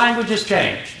 because the language has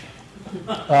changed.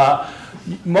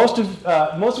 Most of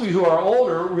you who are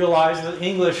older realize that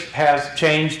English has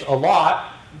changed a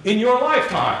lot in your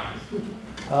lifetime.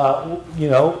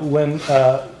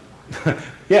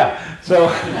 Yeah. So,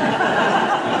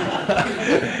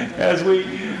 as we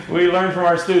learn from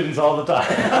our students all the time.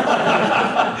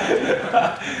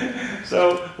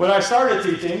 So, when I started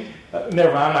teaching,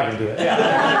 never mind, I'm not going to do it.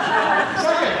 Yeah.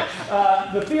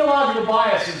 Second, the theological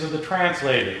biases of the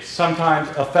translators sometimes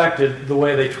affected the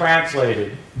way they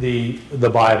translated the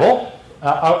Bible.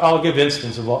 I'll give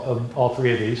instance of all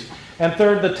 3 of these. And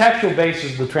third, the textual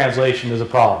basis of the translation is a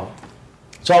problem.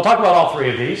 So I'll talk about all 3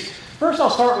 of these. First,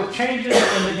 I'll start with changes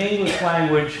in the English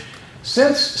language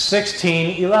since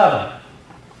 1611.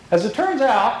 As it turns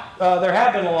out, there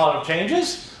have been a lot of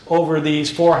changes over these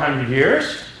 400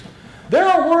 years. There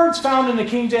are words found in the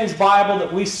King James Bible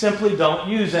that we simply don't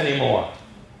use anymore.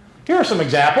 Here are some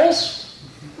examples.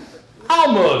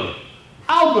 Almug,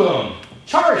 Algum,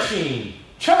 Charsheen,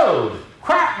 Chode,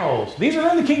 Cracknels. These are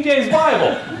in the King James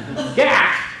Bible.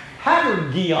 Gat,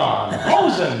 Habergion,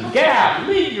 Hosen, Gab,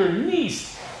 Leaguer, Neist,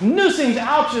 Noosings,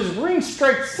 Ouches,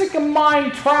 Ringstrike,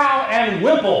 Sycamine, Trow, and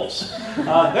Wimples.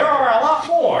 There are a lot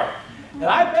more. And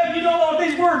I bet you don't know what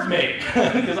these words mean.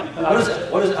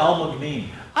 What does Almug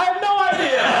mean? I have no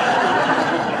idea.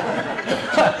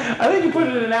 I think you put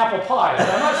it in an apple pie, but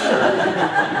I'm not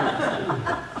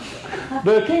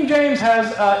sure. The King James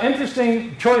has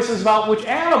interesting choices about which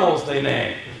animals they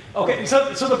name. Okay, so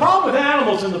the problem with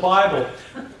animals in the Bible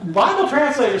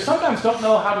translators sometimes don't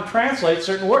know how to translate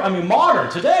certain words. I mean, modern,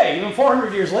 today, even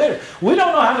 400 years later, we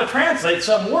don't know how to translate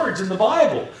some words in the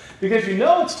Bible because you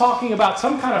know it's talking about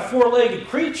some kind of four-legged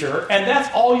creature, and that's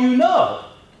all you know.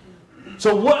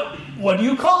 So what do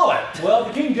you call it? Well,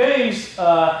 the King James,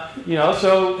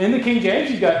 so in the King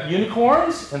James, you've got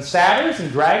unicorns and satyrs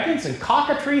and dragons and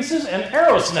cockatrices and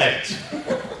arrowsnakes.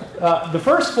 The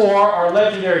first four are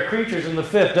legendary creatures, and the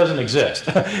fifth doesn't exist.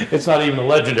 It's not even a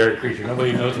legendary creature.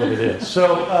 Nobody knows what it is.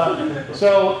 So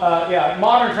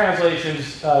modern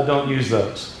translations don't use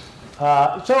those.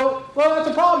 That's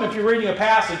a problem if you're reading a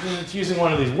passage and it's using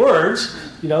one of these words.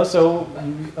 That's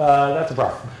a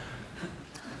problem.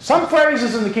 Some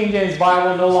phrases in the King James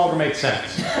Bible no longer make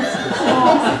sense.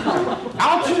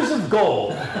 Ouches of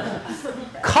gold,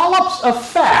 collops of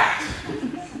fat,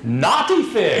 knotty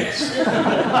figs,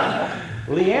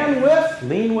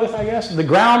 lean with, I guess, the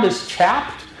ground is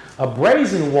chapped, a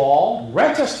brazen wall,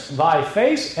 rentest thy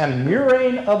face, and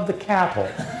murrain of the cattle.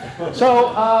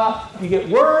 So you get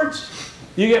words,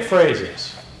 you get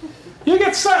phrases, you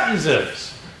get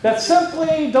sentences that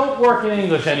simply don't work in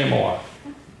English anymore.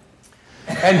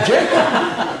 And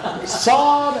Jacob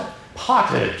sawed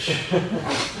pottage.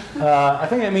 I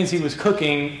think that means he was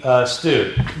cooking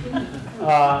stew.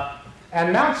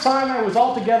 And Mount Sinai was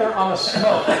altogether on a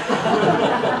smoke.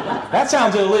 That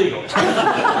sounds illegal.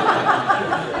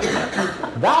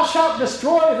 Thou shalt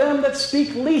destroy them that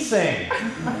speak leasing,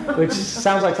 which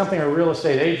sounds like something a real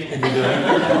estate agent would be doing.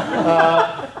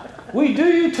 We do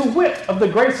you to wit of the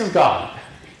grace of God.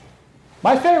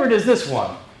 My favorite is this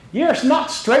one. Ye are not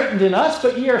straightened in us,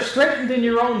 but ye are straightened in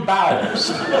your own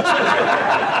bowels. I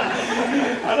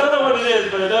don't know what it is,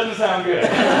 but it doesn't sound good.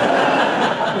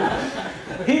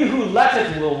 He who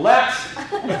letteth will let.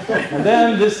 And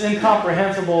then this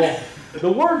incomprehensible, the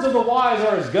words of the wise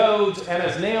are as goads, and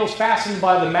as nails fastened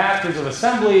by the masters of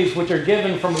assemblies, which are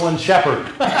given from one shepherd.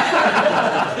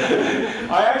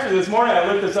 This morning I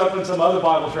looked this up in some other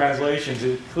Bible translations,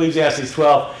 Ecclesiastes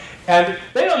 12. And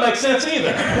they don't make sense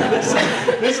either.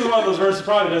 This is one of those verses that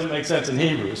probably doesn't make sense in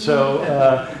Hebrew. So,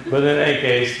 but in any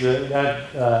case,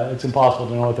 it's impossible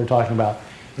to know what they're talking about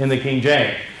in the King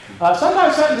James.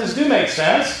 Sometimes sentences do make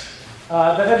sense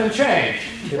that have been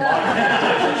changed.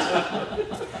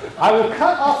 I will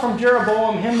cut off from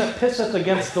Jeroboam him that pisseth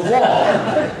against the wall.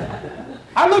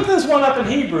 I looked this one up in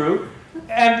Hebrew,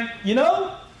 and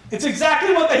it's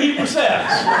exactly what the Hebrew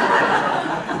says.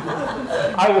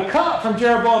 I will cut from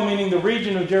Jeroboam, meaning the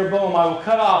region of Jeroboam, I will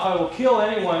cut off, I will kill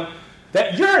anyone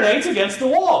that urinates against the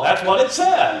wall. That's what it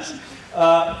says.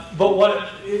 But what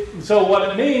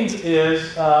it means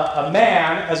is a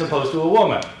man as opposed to a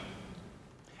woman.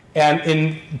 And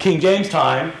in King James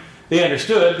time, they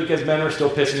understood because men were still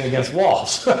pissing against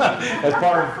walls as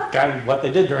part of kind of what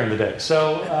they did during the day.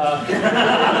 So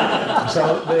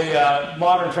the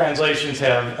modern translations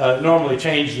have normally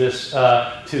changed this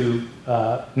to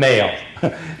male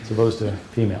as opposed to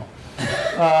female.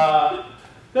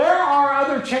 There are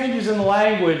other changes in the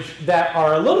language that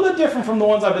are a little bit different from the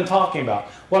ones I've been talking about.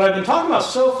 What I've been talking about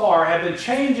so far have been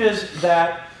changes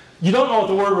that you don't know what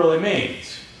the word really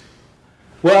means.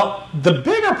 Well, the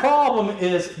bigger problem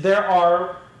is there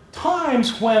are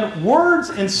times when words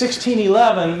in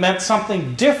 1611 meant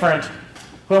something different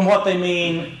from what they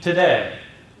mean today.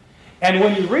 And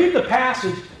when you read the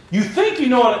passage, you think you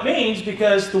know what it means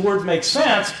because the words make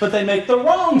sense, but they make the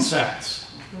wrong sense.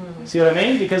 See what I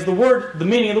mean? Because the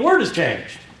meaning of the word has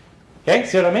changed. Okay,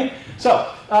 see what I mean?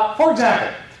 So, for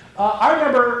example, I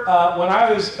remember when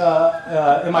I was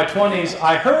in my 20s,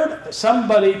 I heard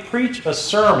somebody preach a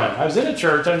sermon. I was in a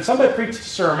church, and somebody preached a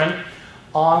sermon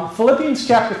on Philippians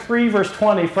chapter 3, verse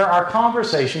 20, for our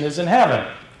conversation is in heaven.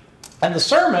 And the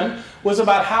sermon was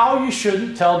about how you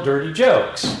shouldn't tell dirty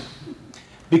jokes,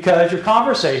 because your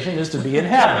conversation is to be in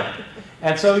heaven.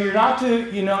 And so you're not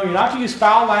to use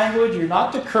foul language, you're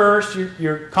not to curse,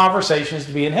 your conversation is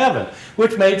to be in heaven,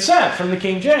 which made sense from the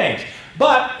King James.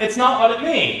 But it's not what it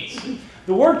means.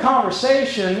 The word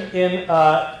conversation in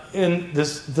the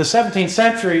 17th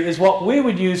century is what we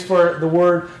would use for the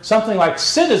word something like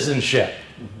citizenship.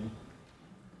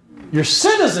 Your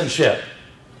citizenship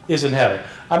is in heaven.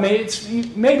 I mean,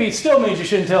 maybe it still means you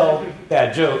shouldn't tell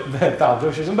bad joke, foul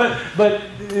jokes, but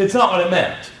it's not what it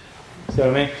meant. See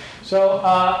what I mean? So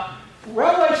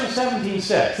Revelation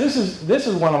 17:6. This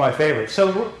is one of my favorites.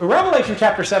 So Revelation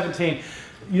chapter 17.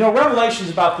 Revelation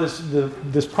is about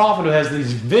this prophet who has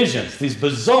these visions, these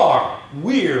bizarre,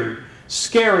 weird,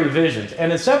 scary visions.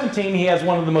 And in 17, he has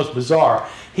one of the most bizarre.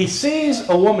 He sees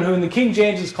a woman who in the King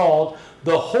James is called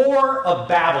the whore of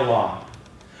Babylon.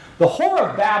 The whore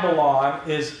of Babylon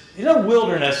is in a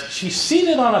wilderness. She's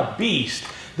seated on a beast.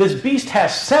 This beast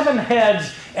has 7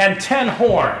 heads and 10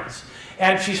 horns.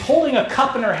 And she's holding a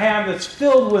cup in her hand that's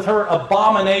filled with her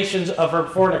abominations of her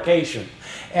fornication.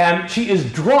 And she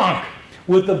is drunk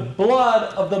with the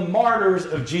blood of the martyrs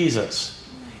of Jesus.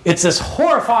 It's this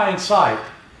horrifying sight.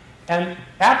 And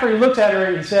after he looks at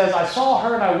her, he says, I saw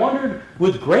her and I wondered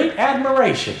with great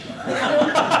admiration.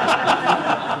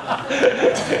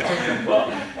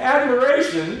 Well,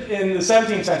 admiration in the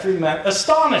 17th century meant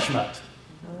astonishment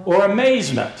or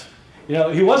amazement.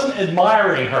 He wasn't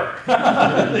admiring her.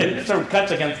 It sort of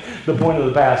cuts against the point of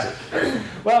the passage.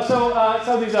 Well,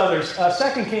 so these others.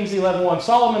 2 Kings 11:1,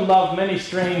 Solomon loved many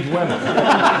strange women.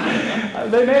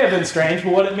 They may have been strange,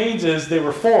 but what it means is they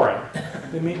were foreign.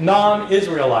 They mean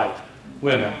non-Israelite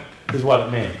women is what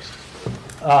it means.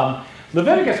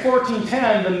 Leviticus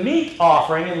 14:10, the meat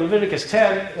offering in Leviticus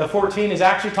 14 is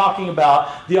actually talking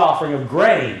about the offering of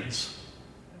grains,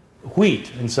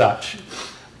 wheat and such.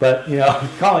 But,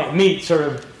 calling it meat sort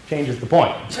of changes the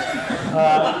point.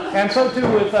 And so too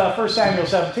with 1 Samuel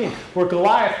 17, where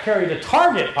Goliath carried a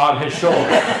target on his shoulder.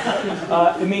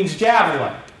 It means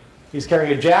javelin. He's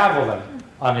carrying a javelin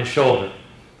on his shoulder.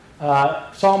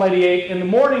 Psalm 88, in the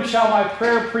morning shall my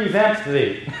prayer prevent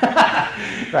thee.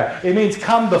 Right. It means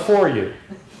come before you.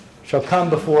 Shall come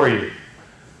before you.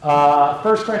 1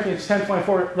 Corinthians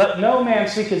 10:24, let no man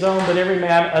seek his own, but every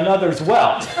man another's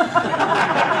wealth.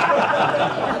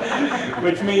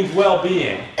 Which means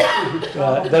well-being.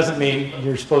 It doesn't mean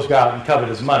you're supposed to go out and covet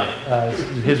his money.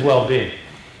 His well-being.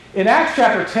 In Acts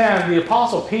chapter 10, the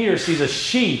Apostle Peter sees a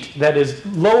sheet that is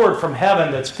lowered from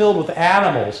heaven that's filled with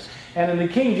animals. And in the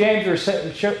King James,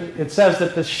 it says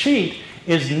that the sheet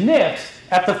is knit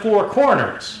at the 4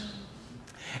 corners.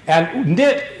 And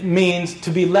knit means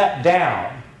to be let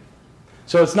down.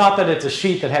 So it's not that it's a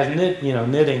sheet that has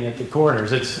knitting at the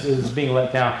corners. It's being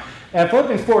let down. And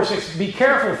Philippians 4:6, be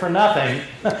careful for nothing,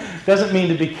 doesn't mean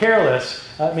to be careless.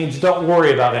 It means don't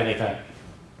worry about anything.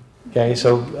 Okay,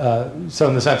 so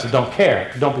in the sense of don't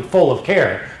care. Don't be full of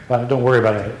care, but don't worry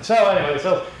about anything. So anyway,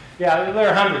 there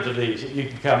are hundreds of these that you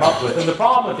can come up with. And the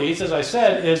problem with these, as I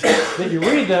said, is that you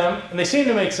read them, and they seem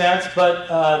to make sense, but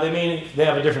they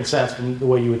have a different sense from the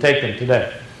way you would take them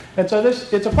today. And so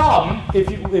it's a problem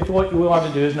if what you want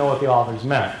to do is know what the authors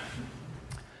meant.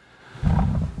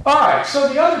 All right, so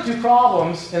the other 2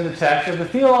 problems in the text are the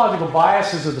theological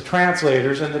biases of the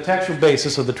translators and the textual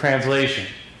basis of the translation.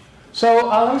 So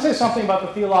let me say something about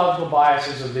the theological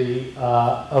biases of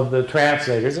the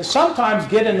translators that sometimes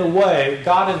got in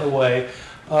the way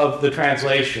of the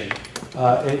translation,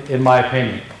 in my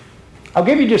opinion. I'll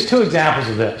give you just 2 examples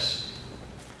of this.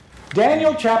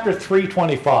 Daniel chapter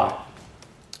 3:25.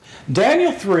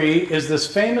 Daniel 3 is this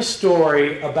famous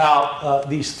story about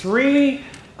these 3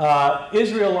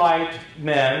 Israelite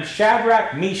men,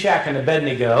 Shadrach, Meshach, and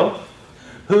Abednego,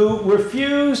 who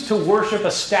refused to worship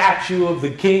a statue of the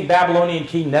Babylonian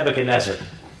king Nebuchadnezzar.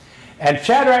 And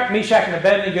Shadrach, Meshach, and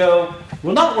Abednego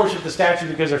will not worship the statue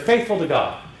because they're faithful to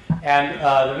God. And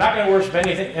they're not going to worship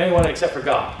anyone except for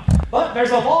God. But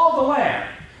there's a law of the land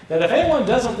that if anyone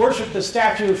doesn't worship the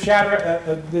statue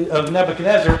of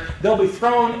Nebuchadnezzar, they'll be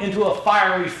thrown into a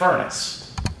fiery furnace.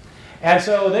 And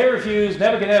so they refuse.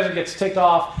 Nebuchadnezzar gets ticked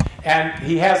off, and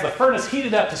he has the furnace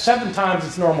heated up to 7 times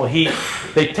its normal heat.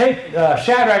 They take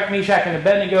Shadrach, Meshach, and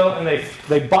Abednego, and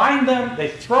they bind them, they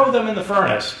throw them in the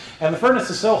furnace. And the furnace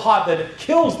is so hot that it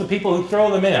kills the people who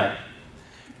throw them in.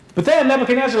 But then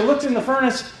Nebuchadnezzar looks in the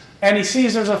furnace, and he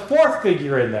sees there's a 4th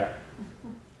figure in there.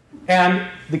 And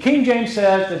the King James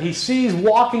says that he sees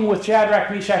walking with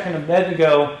Shadrach, Meshach, and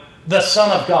Abednego, the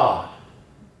Son of God.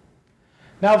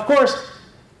 Now, of course,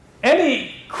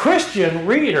 any Christian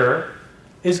reader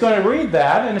is going to read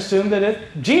that and assume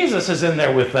that Jesus is in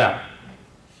there with them.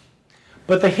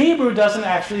 But the Hebrew doesn't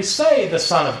actually say the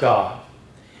Son of God.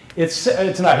 It's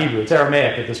not Hebrew, it's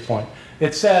Aramaic at this point.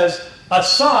 It says, a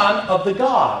son of the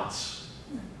gods,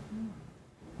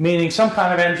 meaning some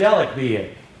kind of angelic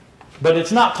being. But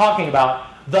it's not talking about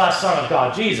the Son of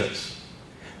God, Jesus.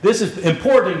 This is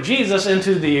importing Jesus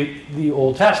into the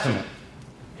Old Testament,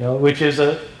 which is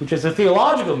a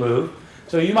theological move.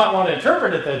 So you might want to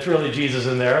interpret it that it's really Jesus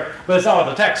in there, but it's not what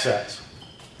the text says.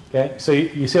 Okay, so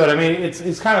you see what I mean?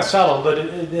 It's kind of subtle, but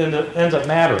it ends up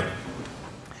mattering.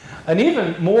 An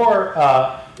even more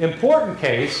important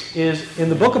case is in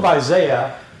the book of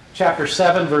Isaiah, chapter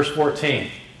 7, verse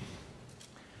 14.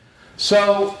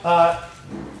 So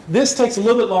this takes a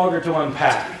little bit longer to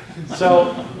unpack.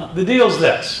 So the deal's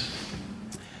this.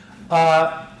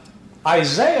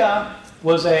 Isaiah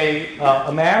was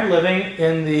a man living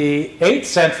in the 8th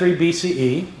century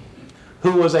BCE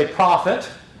who was a prophet,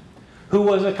 who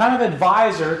was a kind of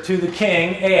advisor to the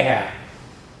king Ahab.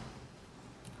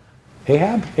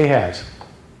 Ahaz?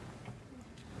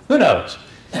 Who knows?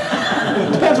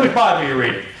 Depends which Bible you're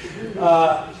reading.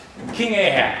 King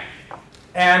Ahab.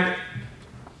 And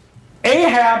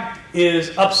Ahab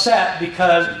is upset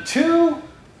because 2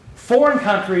 foreign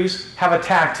countries have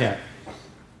attacked him.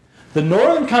 The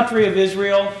northern country of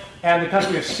Israel and the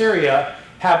country of Syria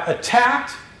have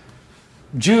attacked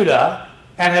Judah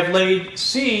and have laid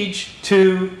siege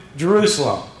to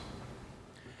Jerusalem.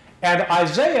 And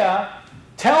Isaiah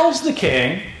tells the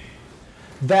king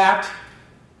that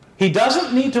he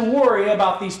doesn't need to worry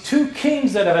about these 2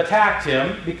 kings that have attacked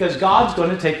him because God's going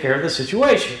to take care of the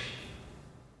situation.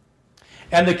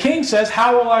 And the king says,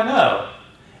 how will I know?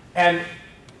 And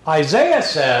Isaiah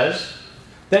says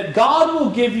that God will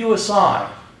give you a sign.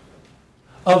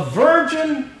 A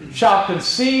virgin shall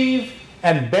conceive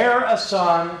and bear a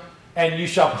son, and you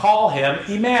shall call him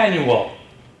Emmanuel.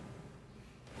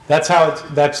 That's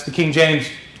the King James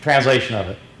translation of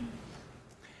it.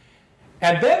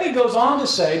 And then he goes on to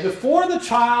say, before the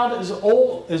child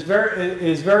is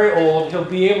very old, he'll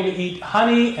be able to eat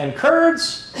honey and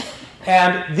curds,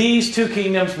 and these 2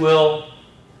 kingdoms will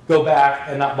go back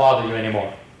and not bother you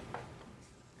anymore.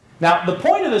 Now, the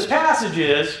point of this passage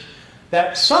is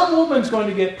that some woman's going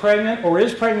to get pregnant or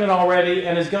is pregnant already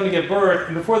and is going to give birth,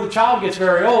 and before the child gets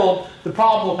very old, the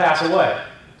problem will pass away.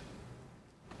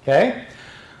 Okay?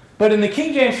 But in the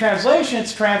King James translation,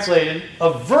 it's translated,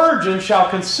 a virgin shall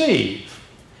conceive.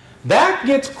 That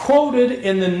gets quoted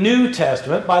in the New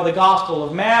Testament by the Gospel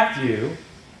of Matthew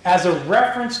as a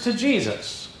reference to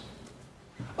Jesus.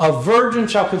 A virgin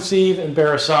shall conceive and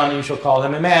bear a son, and you shall call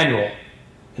him Emmanuel.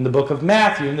 In the book of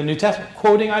Matthew, in the New Testament,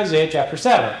 quoting Isaiah chapter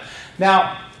 7.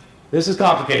 Now, this is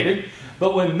complicated,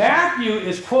 but when Matthew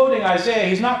is quoting Isaiah,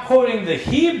 he's not quoting the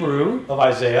Hebrew of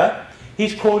Isaiah,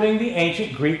 he's quoting the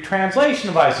ancient Greek translation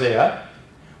of Isaiah,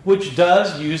 which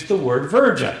does use the word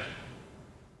virgin.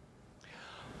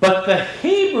 But the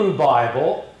Hebrew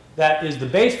Bible, that is the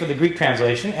base for the Greek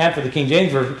translation and for the King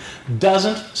James Version,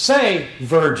 doesn't say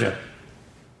virgin.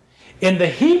 In the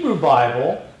Hebrew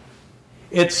Bible,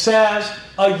 it says,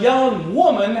 a young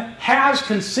woman has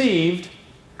conceived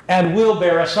and will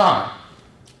bear a son.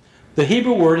 The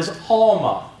Hebrew word is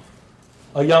Alma,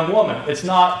 a young woman. It's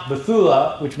not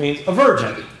Bethula, which means a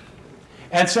virgin.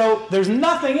 And so there's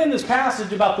nothing in this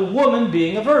passage about the woman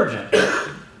being a virgin.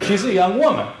 She's a young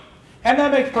woman. And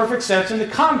that makes perfect sense in the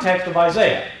context of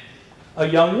Isaiah. A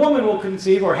young woman will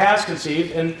conceive or has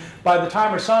conceived, and by the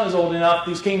time her son is old enough,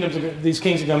 these kings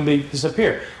are going to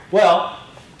disappear. Well,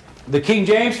 the King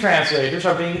James translators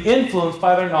are being influenced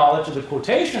by their knowledge of the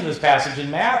quotation of this passage in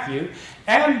Matthew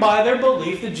and by their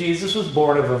belief that Jesus was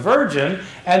born of a virgin,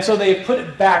 and so they put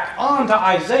it back onto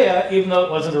Isaiah even though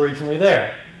it wasn't originally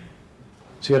there.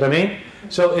 See what I mean?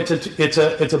 So it's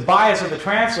a bias of the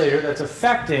translator that's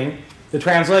affecting the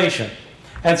translation.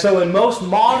 And so in most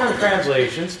modern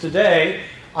translations today,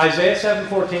 Isaiah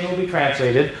 7:14 will be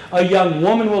translated, a young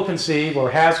woman will conceive or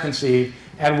has conceived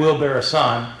and will bear a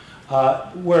son.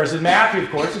 Whereas in Matthew, of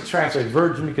course, it's translated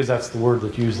virgin because that's the word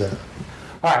that's used there.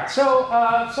 All right, so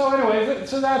anyway,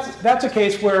 so that's a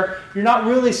case where you're not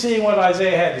really seeing what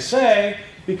Isaiah had to say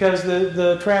because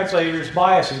the translator's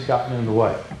bias has gotten in the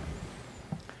way.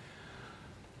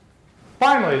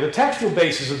 Finally, the textual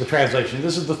basis of the translation.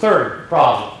 This is the third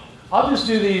problem. I'll just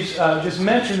do these, just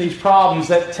mention these problems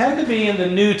that tend to be in the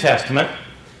New Testament,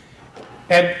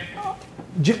 and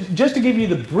just to give you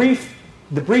the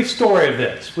brief story of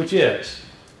this, which is,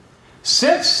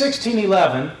 since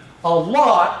 1611, a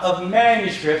lot of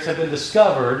manuscripts have been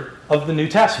discovered of the New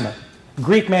Testament,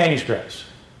 Greek manuscripts.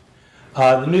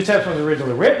 The New Testament was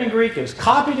originally written in Greek, it was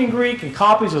copied in Greek, and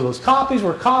copies of those copies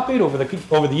were copied over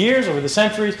the years, over the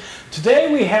centuries.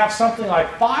 Today we have something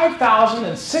like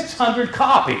 5,600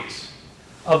 copies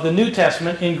of the New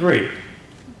Testament in Greek.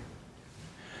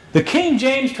 The King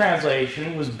James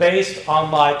translation was based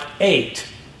on like 8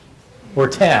 or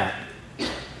 10.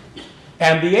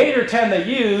 And the 8 or 10 they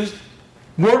used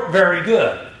weren't very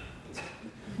good.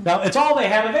 Now, it's all they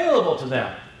had available to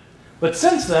them. But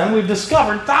since then, we've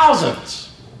discovered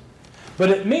thousands. But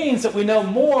it means that we know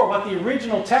more what the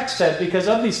original text said, because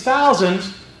of these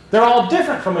thousands, they're all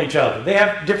different from each other. They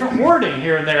have different wording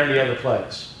here and there in the other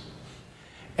place.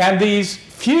 And these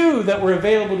few that were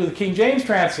available to the King James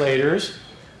translators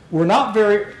were not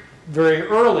very, very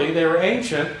early. They were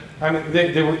ancient. I mean,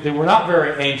 they were not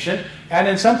very ancient. And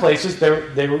in some places,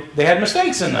 they had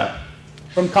mistakes in them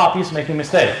from copyists making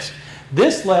mistakes.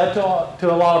 This led to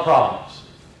a lot of problems.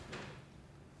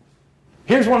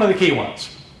 Here's one of the key ones.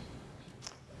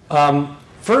 1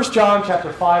 John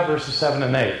chapter 5, verses 7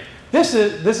 and 8. This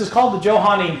is called the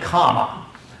Johannine comma.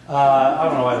 I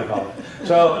don't know why they call it.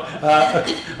 So,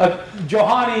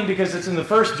 Johannine, because it's in the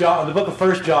book of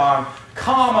 1 John,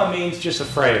 comma means just a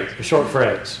phrase, a short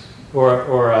phrase,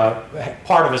 or a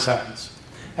part of a sentence.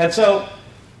 And so,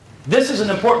 this is an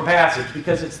important passage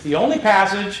because it's the only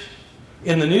passage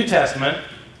in the New Testament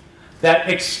that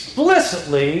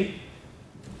explicitly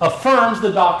affirms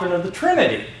the doctrine of the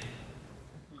Trinity.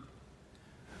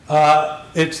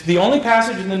 It's the only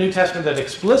passage in the New Testament that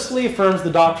explicitly affirms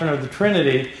the doctrine of the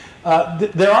Trinity.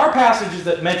 There are passages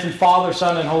that mention Father,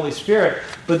 Son, and Holy Spirit,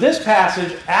 but this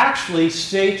passage actually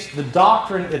states the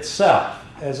doctrine itself,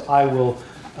 as I will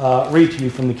read to you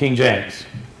from the King James.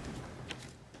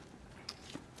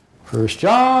 1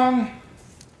 John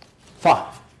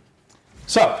 5.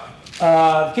 So,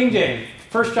 King James,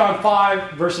 1 John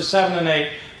 5, verses 7 and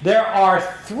 8. There are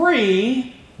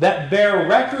 3 that bear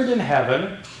record in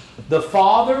heaven, the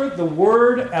Father, the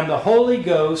Word, and the Holy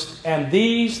Ghost, and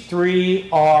these 3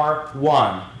 are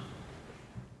one.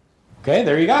 Okay,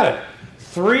 there you got it.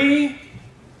 3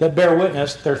 that bear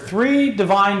witness. There are 3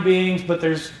 divine beings, but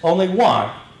there's only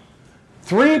one.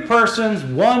 3 persons,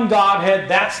 one Godhead.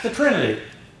 That's the Trinity.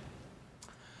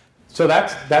 So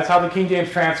that's how the King James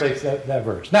translates that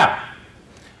verse. Now,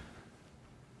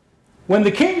 when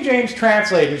the King James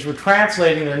translators were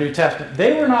translating their New Testament,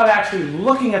 they were not actually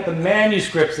looking at the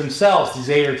manuscripts themselves, these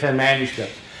 8 or 10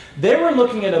 manuscripts. They were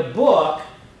looking at a book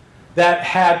that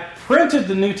had printed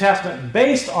the New Testament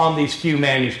based on these few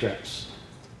manuscripts.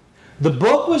 The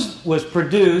book was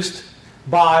produced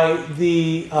by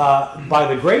the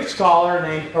great scholar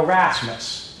named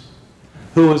Erasmus,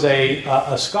 who was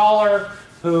a scholar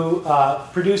who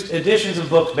produced editions of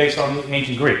books based on the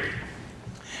ancient Greek.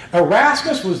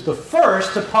 Erasmus was the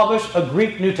first to publish a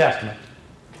Greek New Testament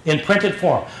in printed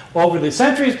form. Over the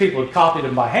centuries, people had copied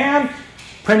them by hand.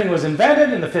 Printing was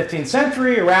invented in the 15th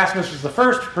century. Erasmus was the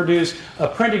first to produce a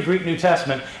printed Greek New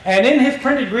Testament. And in his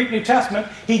printed Greek New Testament,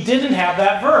 he didn't have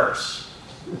that verse.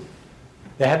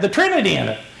 They had the Trinity in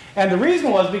it. And the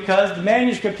reason was because the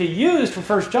manuscript he used for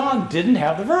 1 John didn't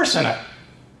have the verse in it.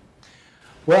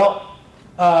 Well,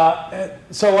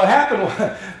 so what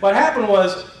happened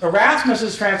was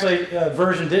Erasmus's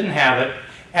version didn't have it,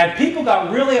 and people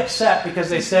got really upset because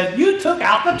they said, "You took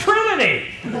out the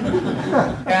Trinity."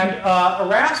 And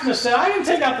Erasmus said, "I didn't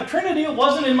take out the Trinity. It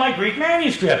wasn't in my Greek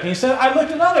manuscript." And he said, "I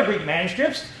looked at other Greek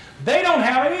manuscripts. They don't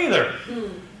have it either."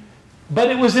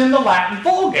 But it was in the Latin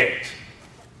Vulgate.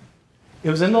 It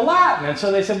was in the Latin, and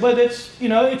so they said, "But it's,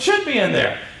 it should be in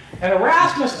there." And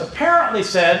Erasmus apparently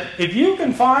said, "If you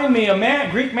can find me a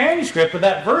Greek manuscript with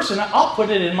that verse in it, I'll put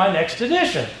it in my next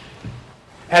edition."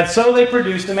 And so they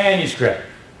produced a manuscript.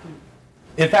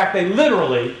 In fact, they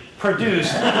literally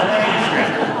produced a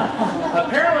manuscript.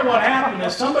 Apparently what happened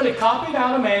is somebody copied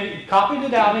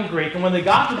it out in Greek, and when they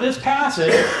got to this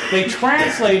passage, they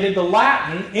translated the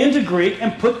Latin into Greek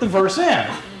and put the verse in.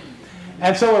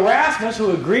 And so Erasmus,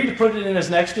 who agreed to put it in his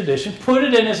next edition, put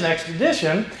it in his next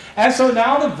edition, and so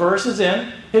now the verse is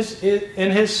in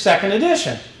his second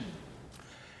edition.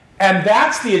 And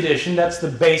that's the edition that's the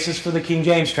basis for the King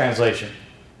James translation.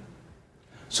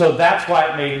 So that's why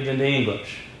it made it into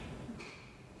English.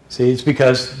 See, it's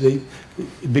because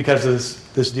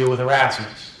of this deal with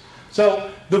Erasmus. So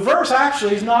the verse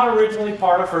actually is not originally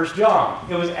part of 1 John.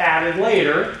 It was added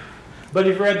later, but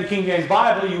if you read the King James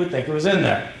Bible, you would think it was in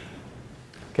there.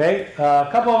 Okay, a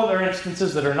couple of other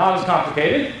instances that are not as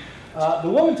complicated. The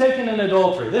woman taken in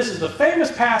adultery. This is the famous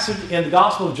passage in the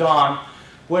Gospel of John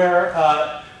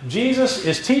where Jesus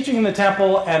is teaching in the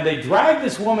temple and they drag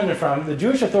this woman in front of him. The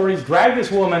Jewish authorities drag this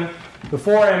woman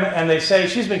before him and they say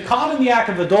she's been caught in the act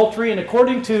of adultery and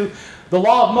according to the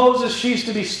law of Moses, she's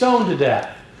to be stoned to death.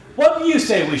 What do you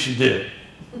say we should do?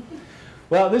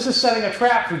 Well, this is setting a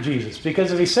trap for Jesus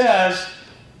because if he says,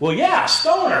 Well, yeah,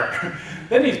 stoner.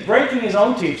 Then he's breaking his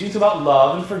own teachings about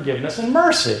love and forgiveness and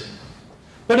mercy.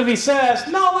 But if he says,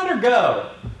 no, let her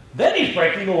go, then he's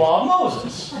breaking the law of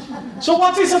Moses. So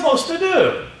what's he supposed to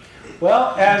do?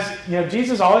 Well, as you know,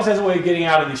 Jesus always has a way of getting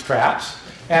out of these traps.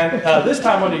 And this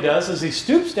time what he does is he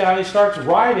stoops down, he starts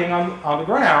writing on the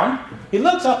ground. He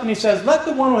looks up and he says, let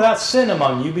the one without sin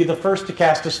among you be the first to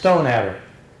cast a stone at her.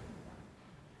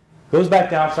 Goes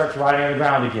back down, starts writing on the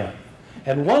ground again.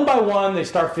 And one by one, they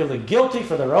start feeling guilty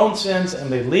for their own sins,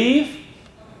 and they leave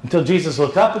until Jesus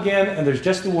looks up again, and there's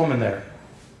just a woman there.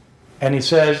 And he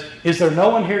says, is there no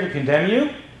one here to condemn you?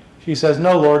 She says,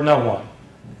 no, Lord, no one.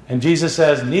 And Jesus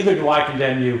says, neither do I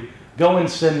condemn you. Go and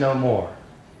sin no more.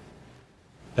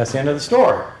 That's the end of the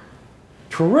story.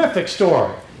 Terrific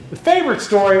story. The favorite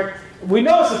story, we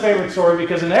know it's the favorite story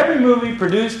because in every movie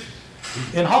produced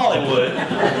in Hollywood,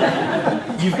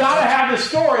 you've got to have this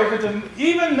story.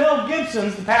 Even Mel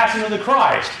Gibson's The Passion of the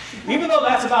Christ. Even though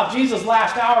that's about Jesus'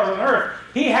 last hours on earth,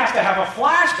 he has to have a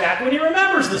flashback when he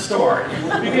remembers the story.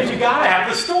 Because you've got to have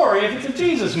the story if it's a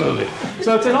Jesus movie.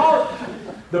 So it's in all...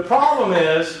 The problem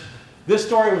is, this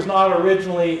story was not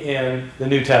originally in the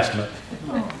New Testament.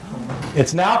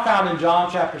 It's now found in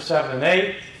John chapter 7 and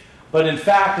 8, but in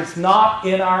fact it's not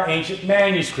in our ancient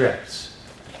manuscripts.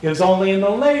 It was only in the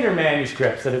later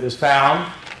manuscripts that it was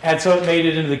found, and so it made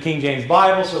it into the King James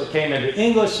Bible, so it came into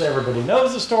English, so everybody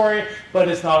knows the story, but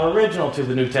it's not original to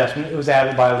the New Testament. It was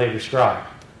added by a later scribe.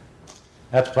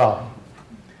 That's a problem.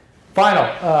 Final,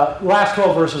 last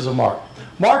 12 verses of Mark.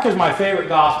 Mark is my favorite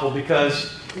gospel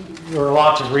because there are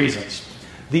lots of reasons.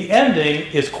 The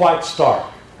ending is quite stark.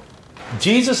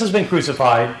 Jesus has been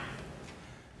crucified.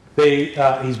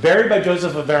 He's buried by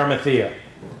Joseph of Arimathea.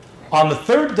 On the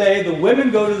third day, the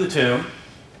women go to the tomb,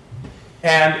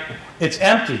 and it's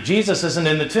empty. Jesus isn't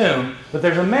in the tomb, but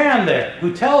there's a man there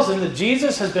who tells them that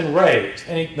Jesus has been raised.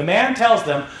 And the man tells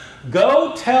them,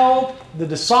 go tell the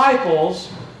disciples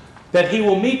that he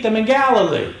will meet them in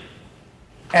Galilee.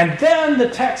 And then the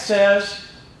text says,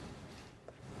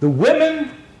 the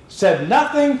women said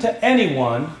nothing to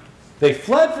anyone. They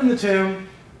fled from the tomb,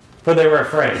 for they were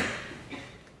afraid.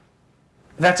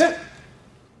 That's it.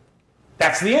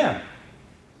 That's the end.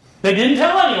 They didn't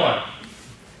tell anyone.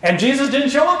 And Jesus didn't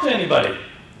show up to anybody.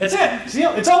 That's it.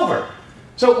 It's over.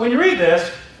 So when you read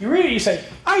this, you say,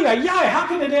 how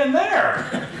can it end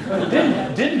there?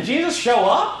 Didn't Jesus show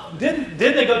up? Didn't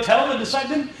they go tell the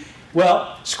disciples?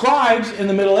 Well, scribes in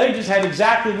the Middle Ages had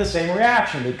exactly the same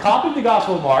reaction. They copied the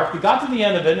Gospel of Mark. They got to the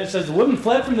end of it, and it says the women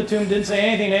fled from the tomb, didn't say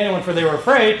anything to anyone, for they were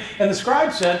afraid. And the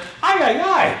scribes said,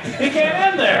 it can't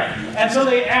end there. And so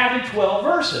they added 12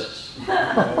 verses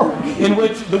in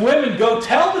which the women go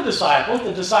tell the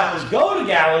disciples go to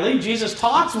Galilee, Jesus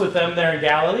talks with them there in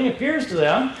Galilee, appears to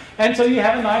them, and so you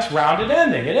have a nice rounded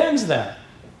ending. It ends then.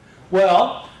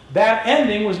 Well, that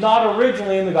ending was not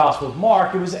originally in the Gospel of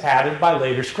Mark. It was added by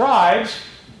later scribes.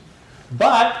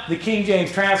 But the King James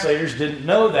translators didn't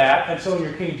know that. And so in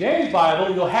your King James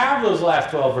Bible, you'll have those last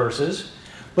 12 verses.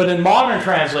 But in modern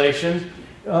translations,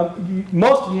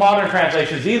 most modern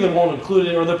translations either won't include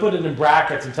it or they'll put it in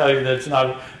brackets and tell you that it's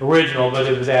not original, but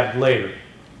it was added later.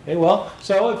 Okay, well,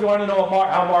 so if you want to know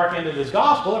how Mark ended his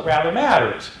Gospel, it rather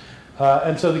matters.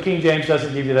 And so the King James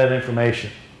doesn't give you that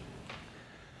information.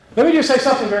 Let me just say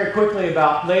something very quickly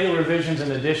about later revisions and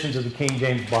editions of the King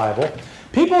James Bible.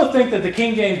 People who think that the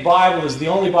King James Bible is the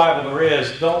only Bible there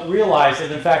is don't realize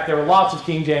that, in fact, there are lots of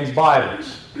King James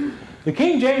Bibles. The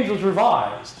King James was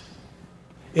revised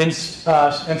and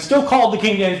still called the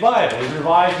King James Bible. It was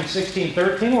revised in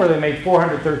 1613, where they made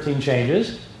 413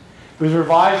 changes. It was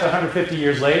revised 150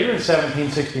 years later in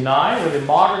 1769, where they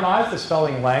modernized the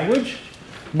spelling and language.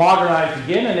 Modernized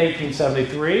again in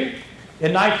 1873.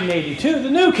 In 1982,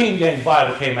 the new King James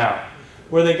Bible came out,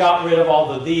 where they got rid of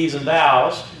all the these and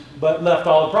thous, but left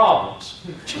all the problems.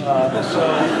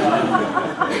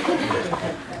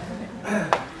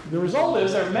 The result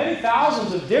is there are many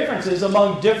thousands of differences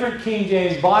among different King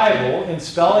James Bible in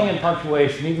spelling and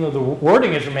punctuation, even though the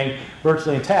wording has remained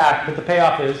virtually intact, but the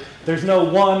payoff is there's no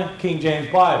one King James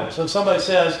Bible. So if somebody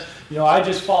says, I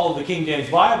just follow the King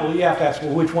James Bible, you have to ask,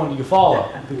 well, which one do you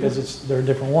follow? Because there are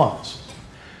different ones.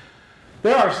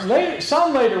 There are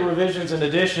some later revisions and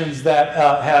editions that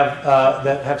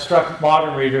have struck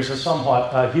modern readers as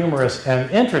somewhat humorous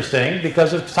and interesting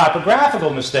because of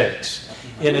typographical mistakes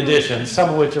in editions,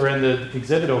 some of which are in the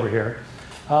exhibit over here.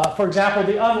 For example,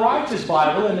 the Unrighteous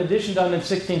Bible, an edition done in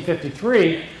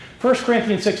 1653, 1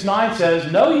 Corinthians 6:9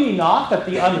 says, know ye not that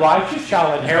the unrighteous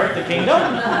shall inherit the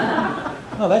kingdom?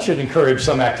 Well, that should encourage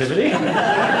some activity.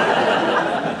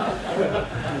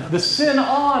 the Sin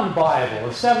On Bible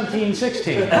of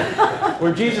 1716,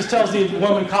 where Jesus tells the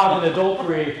woman caught in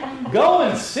adultery, go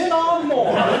and sin on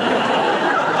more.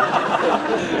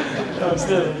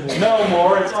 Instead of no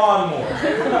more, it's on more.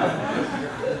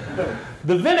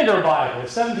 The Vinegar Bible of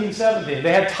 1717,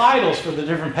 they had titles for the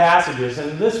different passages,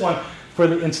 and this one,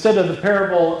 instead of the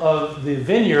parable of the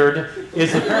vineyard,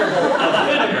 is the parable of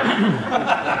vinegar.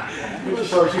 Which,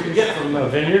 of course, you can get from a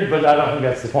vineyard, but I don't think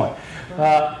that's the point.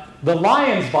 The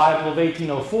Lions Bible of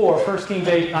 1804, 1 Kings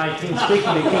 8:19,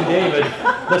 speaking to King David,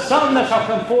 the son that shall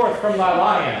come forth from thy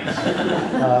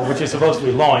lions, which is supposed to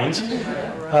be loins.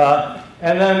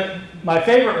 And then my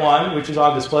favorite one, which is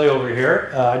on display over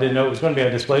here, I didn't know it was going to be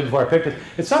on display before I picked it.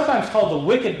 It's sometimes called the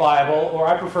Wicked Bible, or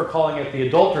I prefer calling it the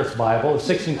Adulterous Bible of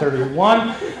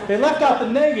 1631. They left out the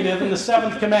negative in the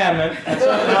 7th commandment, and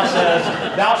so it now says,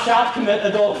 thou shalt commit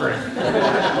adultery.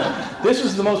 This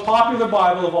is the most popular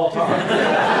Bible of all time.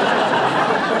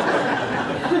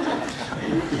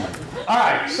 All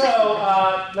right, so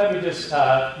let me just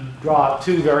draw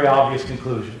two very obvious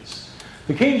conclusions.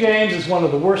 The King James is one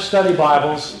of the worst study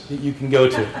Bibles that you can go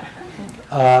to.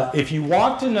 If you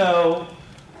want to know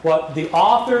what the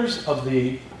authors of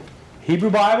the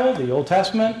Hebrew Bible, the Old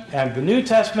Testament, and the New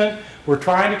Testament were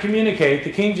trying to communicate,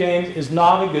 the King James is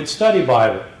not a good study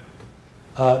Bible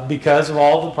because of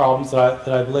all the problems that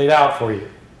I've laid out for you.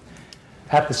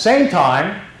 At the same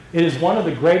time, it is one of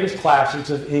the greatest classics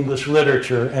of English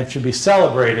literature and should be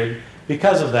celebrated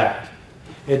because of that.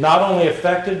 It not only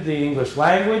affected the English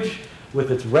language, with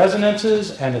its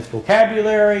resonances and its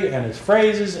vocabulary and its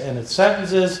phrases and its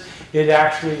sentences, it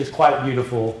actually is quite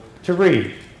beautiful to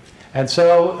read. And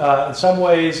so, in some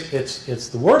ways, it's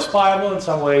the worst Bible. In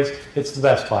some ways, it's the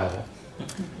best Bible.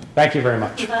 Thank you very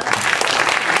much.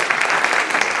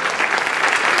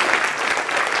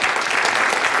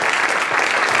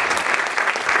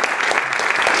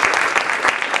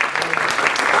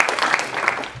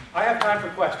 I have time for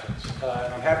questions,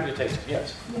 and I'm happy to take them.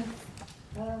 Yes? Yes.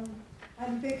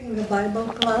 I'm taking a Bible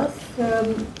class.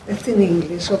 It's in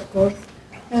English, of course,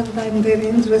 and I'm very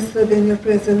interested in your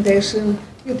presentation.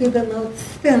 You did an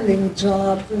outstanding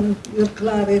job in your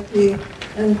clarity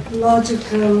and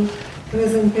logical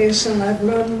presentation. I've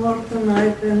learned more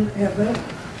tonight than ever,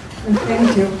 and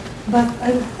thank you. But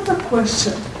I have a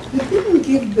question. You didn't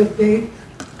give the date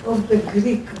of the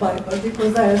Greek Bible,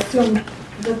 because I assumed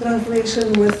the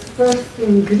translation was first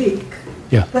in Greek.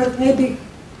 Yeah. But maybe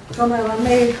from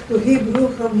Aramaic to Hebrew,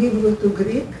 from Hebrew to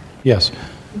Greek. Yes.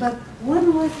 But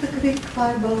when was the Greek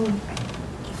Bible,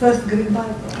 first Greek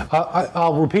Bible?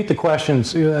 I'll repeat the question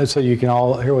so you can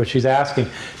all hear what she's asking.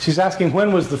 She's asking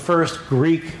when was the first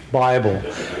Greek Bible?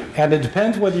 And it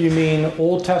depends whether you mean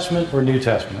Old Testament or New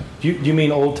Testament. Do you mean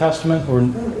Old Testament or?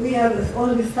 We are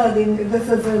only studying, this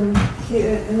is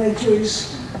in a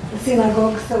Jewish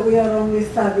synagogue, so we are only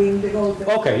studying the Old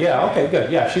Testament. Okay, yeah, okay,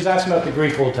 good. Yeah, she's asking about the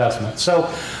Greek Old Testament. So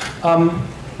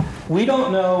we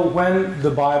don't know when the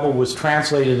Bible was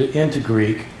translated into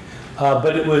Greek,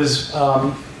 but it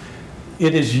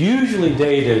is usually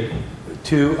dated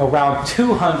to around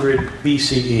 200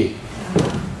 BCE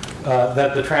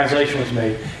that the translation was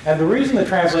made. And the reason the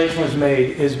translation was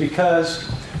made is because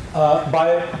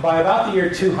by about the year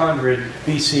 200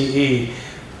 BCE,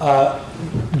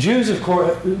 Jews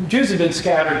had been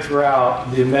scattered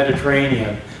throughout the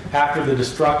Mediterranean after the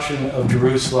destruction of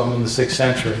Jerusalem in the 6th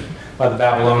century by the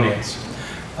Babylonians.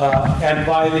 And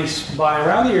by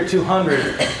around the year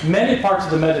 200, many parts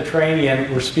of the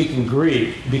Mediterranean were speaking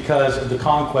Greek because of the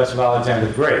conquest of Alexander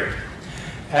the Great.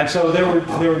 And so there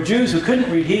were Jews who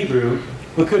couldn't read Hebrew,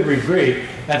 who could read Greek,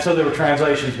 and so there were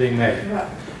translations being made. Right.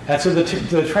 And so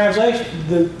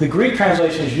the Greek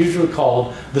translation is usually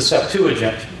called the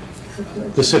Septuagint.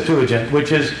 The Septuagint,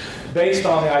 which is based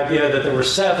on the idea that there were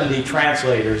 70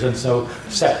 translators, and so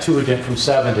Septuagint from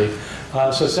 70.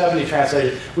 So 70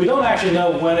 translated. We don't actually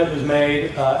know when it was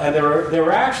made, and there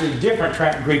were actually different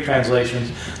Greek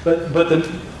translations, but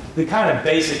the kind of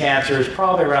basic answer is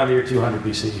probably around the year 200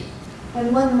 BCE.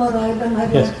 And one more item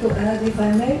I'd Yes. like to add, if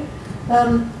I may.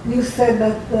 You said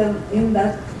that in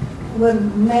that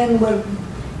when men were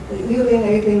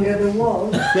urinating at the wall.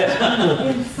 Yes.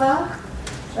 In fact,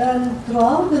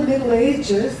 throughout the Middle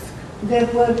Ages, there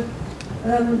were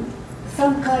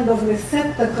some kind of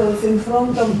receptacles in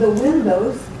front of the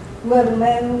windows where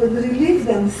men would relieve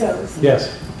themselves. Yes.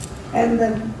 And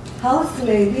the house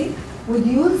lady would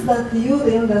use that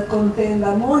urine that contained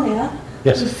ammonia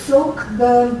Yes. to soak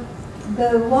the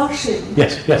washing.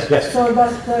 Yes. So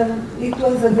that it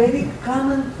was a very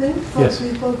common thing for Yes.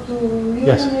 people to urinate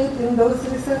Yes. in those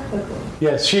receptacles.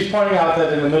 Yes, she's pointing out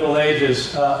that in the Middle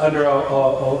Ages, on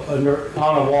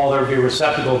a wall there would be a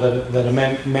receptacle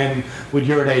that men would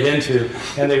urinate into,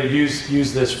 and they would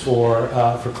use this for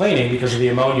cleaning because of the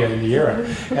ammonia in the urine.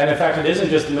 And in fact, it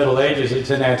isn't just the Middle Ages; it's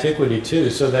in antiquity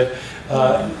too. So that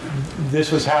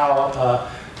this was how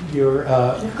your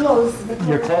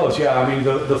clothes. Yeah, I mean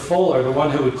the fuller, the one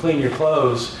who would clean your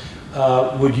clothes.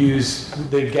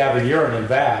 They'd gather urine in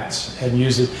vats and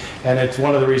use it, and it's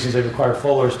one of the reasons they require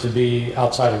fullers to be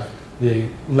outside of the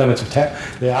limits of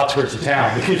the outskirts of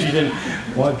town, because you didn't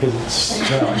want, because it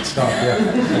stunk. Yeah.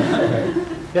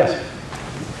 Okay.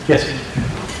 Yes.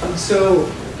 So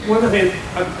one of the things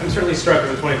I'm certainly struck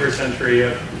in the 21st century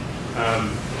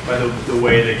by the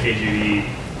way that KJV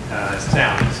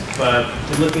sounds, but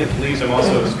in looking at the leaves, I'm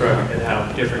also struck at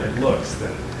how different it looks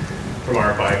than from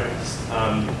our Bibles.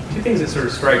 Two things that sort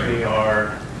of strike me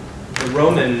are the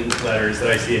Roman letters that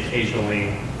I see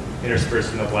occasionally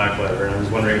interspersed in the black letter, and I was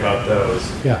wondering about those.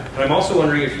 Yeah. But I'm also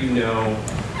wondering if you know,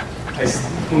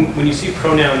 when you see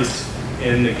pronouns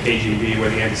in the KJV where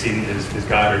the antecedent is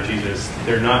God or Jesus,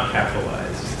 they're not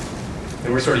capitalized.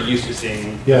 And we're sort of used to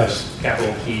seeing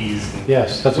capital keys.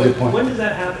 Yes, that's a good point. When does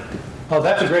that happen? Oh,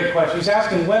 that's a great question. He's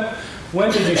asking when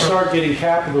did you start getting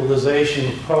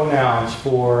capitalization pronouns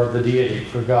for the deity,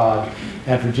 for God,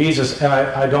 and for Jesus? And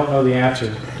I don't know the answer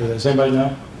to this. Does anybody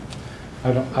know?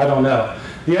 I don't know.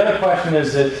 The other question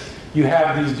is that you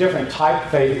have these different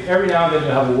typeface. Every now and then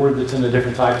you have a word that's in a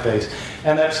different typeface.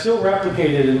 And that's still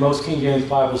replicated in most King James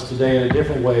Bibles today in a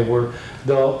different way, where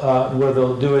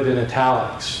they'll do it in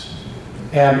italics.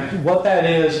 And what that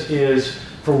is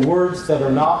for words that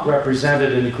are not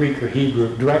represented in the Greek or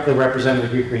Hebrew, directly represented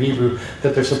in the Greek or Hebrew,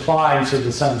 that they're supplying so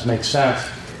the sentence makes sense.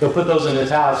 They'll put those in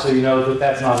italics so you know that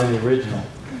that's not in the original.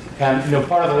 And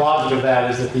part of the logic of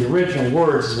that is that the original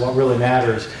words is what really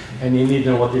matters, and you need to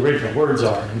know what the original words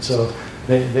are. And so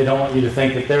they don't want you to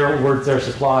think that their words they're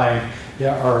supplying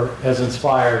are as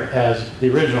inspired as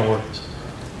the original words.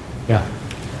 Yeah.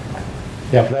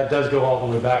 Yeah, but that does go all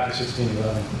the way back to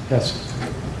 1611. Yes.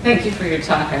 Thank you for your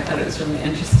talk. I thought it was really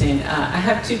interesting. I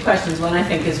have two questions. One I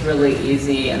think is really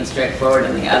easy and straightforward,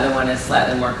 and the other one is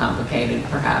slightly more complicated,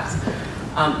 perhaps.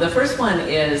 The first one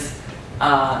is,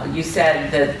 you said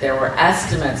that there were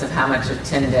estimates of how much of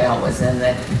Tyndale was in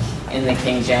the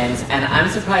King James, and I'm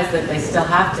surprised that they still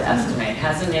have to estimate.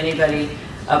 Hasn't anybody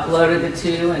uploaded the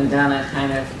two and done a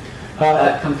kind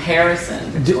of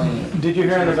comparison between? Did you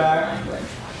hear in the back?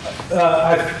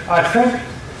 I think.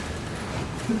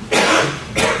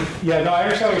 Yeah, no, I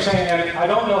understand what you're saying, and I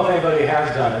don't know if anybody has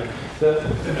done it.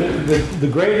 The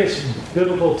greatest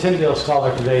biblical Tyndale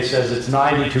scholar today says it's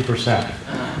 92%,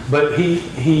 but he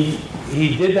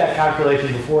did that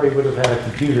calculation before he would have had a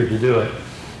computer to do it.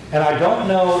 And I don't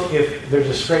know if there's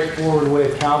a straightforward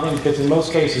way of counting, because in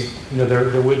most cases,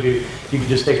 there would be. You could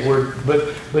just take word,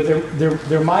 but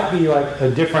there might be like a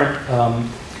different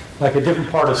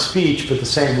part of speech, but the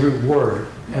same root word.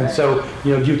 And so, do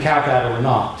you count that or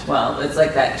not? Well, it's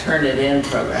like that Turnitin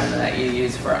program that you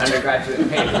use for undergraduate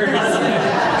papers,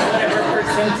 whatever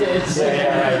percentage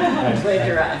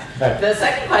plagiarized. Right. The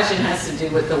second question has to do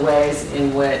with the ways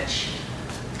in which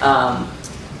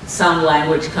some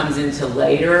language comes into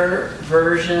later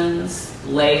versions,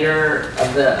 later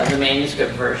of the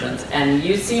manuscript versions, and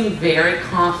you seem very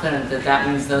confident that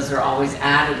means those are always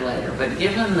added later. But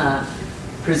given the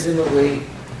presumably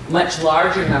much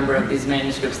larger number of these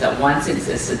manuscripts that once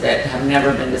existed that have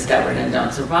never been discovered and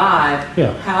don't survive,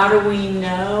 how do we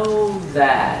know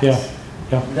that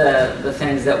the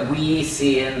things that we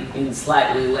see in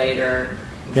slightly later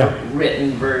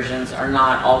written versions are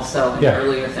not also in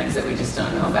earlier things that we just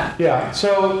don't know about? Yeah,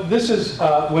 so this is,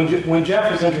 when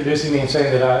Jeff was introducing me and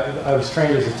saying that I was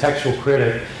trained as a textual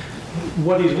critic,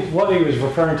 what he was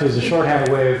referring to is a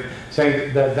shorthand way of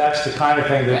saying that that's the kind of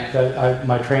thing that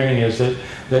my training is,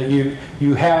 that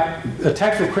you have, a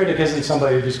textual critic isn't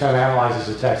somebody who just kind of analyzes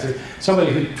the text. It's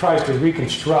somebody who tries to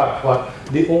reconstruct what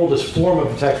the oldest form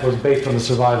of the text was based on the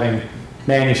surviving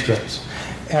manuscripts.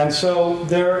 And so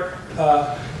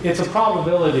it's a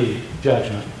probability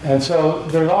judgment. And so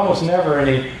there's almost never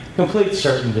any complete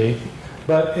certainty.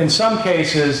 But in some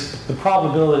cases, the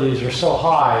probabilities are so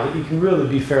high that you can really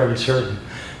be fairly certain.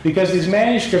 Because these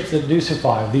manuscripts that do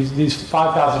survive, these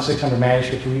 5,600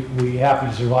 manuscripts we happen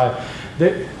to survive,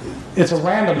 it's a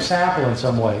random sample in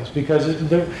some ways, because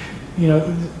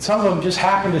some of them just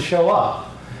happen to show up.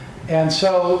 And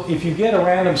so if you get a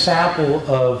random sample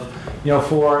of,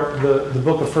 for the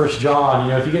book of 1 John,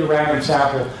 if you get a random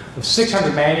sample of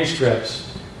 600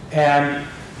 manuscripts, and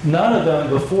none of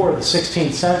them before the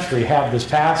 16th century have this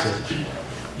passage,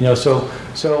 so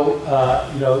So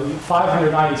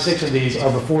 596 of these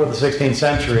are before the 16th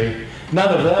century. None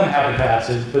of them have a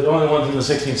passage, but the only ones in the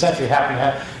 16th century happen to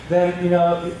have. Then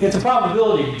it's a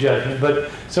probability judgment.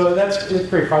 But so it's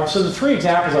pretty probable. So the three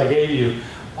examples I gave you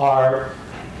are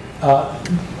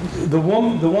the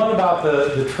one about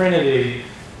the Trinity.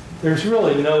 There's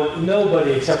really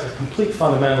nobody except for complete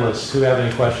fundamentalists who have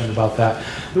any questions about that.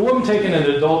 The woman taken in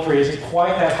adultery isn't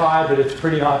quite that high, but it's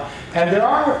pretty high. And there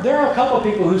are a couple of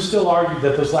people who still argue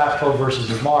that those last 12 verses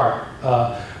of Mark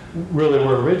really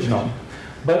were original.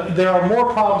 But there are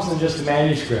more problems than just the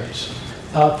manuscripts.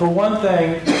 For one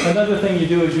thing, another thing you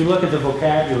do is you look at the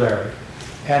vocabulary.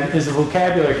 And is the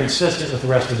vocabulary consistent with the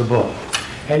rest of the book?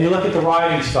 And you look at the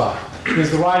writing style. Is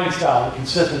the writing style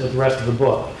consistent with the rest of the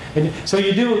book? And so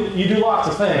you do lots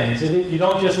of things. You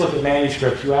don't just look at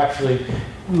manuscripts. You actually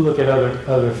look at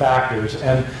other factors.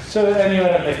 And you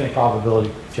end up making a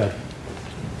probability judgment.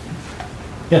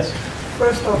 Yes?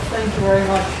 First off, thank you very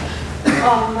much.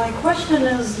 My question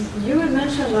is, you had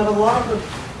mentioned that a lot of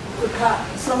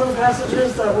some of the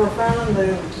passages that were found in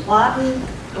the Latin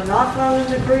were not found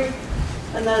in the Greek,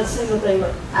 and that it seemed that they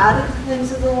were added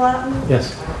into the Latin.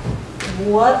 Yes.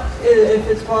 What, if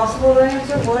it's possible to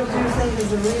answer, what do you think is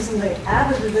the reason they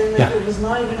added it in if it was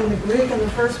not even in the Greek in the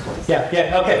first place?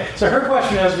 Okay. So her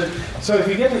question is that, so if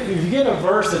you get a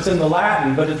verse that's in the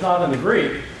Latin but it's not in the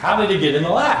Greek, how did it get in the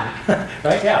Latin?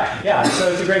 Right? Yeah.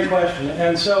 So it's a great question.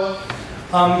 And so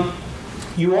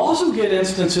you also get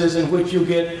instances in which you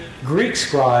get Greek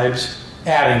scribes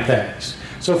adding things.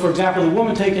 So for example, the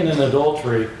woman taken in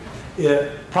adultery,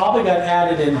 it probably got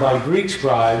added in by Greek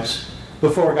scribes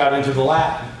before it got into the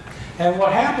Latin. And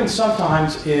what happens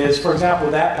sometimes is, for example,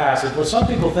 that passage, what some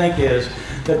people think is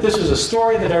that this is a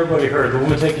story that everybody heard. The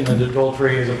woman taken into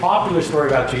adultery is a popular story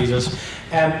about Jesus.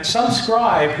 And some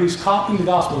scribe who's copying the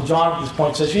Gospel of John at this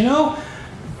point says,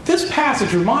 this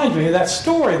passage reminds me of that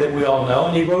story that we all know,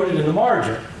 and he wrote it in the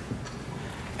margin.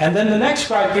 And then the next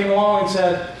scribe came along and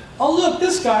said, oh, look,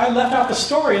 this guy left out the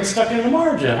story and stuck it in the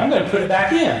margin. I'm going to put it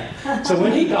back in. So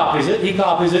when he copies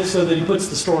it so that he puts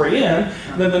the story in.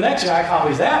 And then the next guy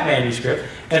copies that manuscript.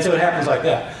 And so it happens like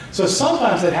that. So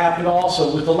sometimes it happened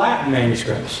also with the Latin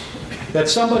manuscripts. That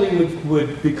somebody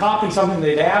would be copying something,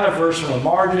 they'd add a verse from a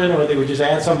margin, or they would just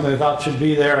add something they thought should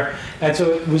be there. And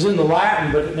so it was in the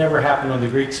Latin, but it never happened on the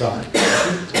Greek side.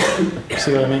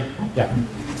 See what I mean? Yeah.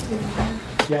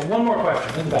 Yeah, one more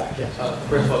question in the back. Yes.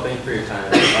 First of all, thank you for your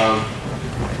time.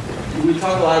 We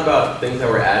talk a lot about things that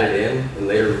were added in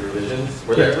later revisions.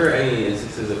 Were there ever any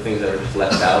instances of things that were just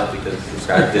left out because the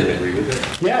scribes didn't agree with it?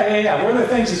 Yeah. Were there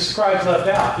things that scribes left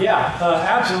out? Yeah,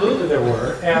 absolutely there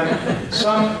were. And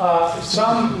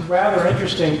some rather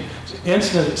interesting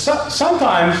instances.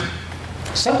 Sometimes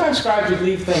scribes would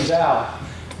leave things out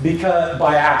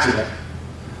by accident.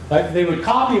 Like they would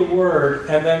copy a word,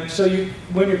 and then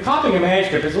when you're copying a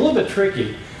manuscript, it's a little bit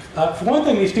tricky. For one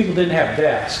thing, these people didn't have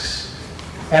desks,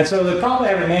 and so they probably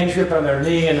have a manuscript on their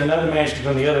knee and another manuscript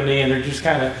on the other knee, and they're just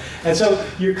kind of. And so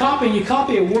you copy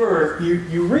a word,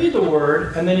 you read the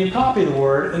word, and then you copy the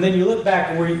word, and then you look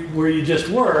back where you just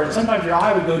were, and sometimes your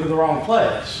eye would go to the wrong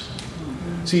place,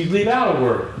 so you'd leave out a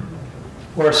word,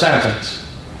 or a sentence,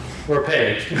 or a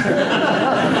page. so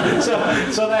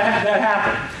that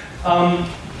happened.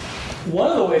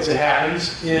 One of the ways it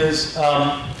happens is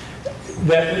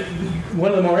that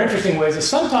one of the more interesting ways is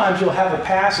sometimes you'll have a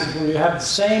passage where you have the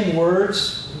same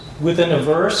words within a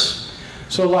verse.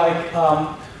 So like,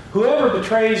 whoever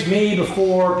betrays me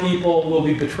before people will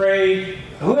be betrayed.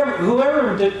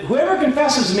 Whoever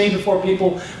confesses me before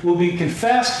people will be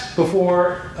confessed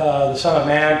before the Son of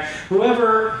Man.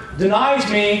 Whoever denies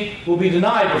me will be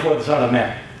denied before the Son of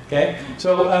Man. Okay?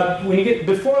 So when you get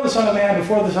before the Son of Man,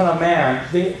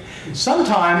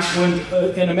 sometimes when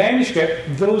in a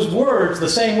manuscript, those words, the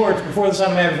same words before the Son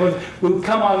of Man, would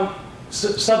come on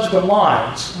subsequent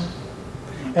lines.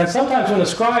 And sometimes when a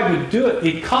scribe would do it,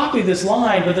 he'd copy this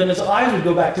line, but then his eyes would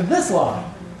go back to this line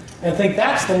and think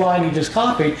that's the line he just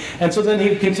copied. And so then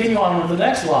he'd continue on with the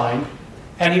next line,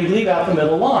 and he'd leave out the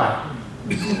middle line.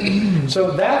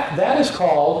 So that is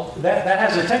called, that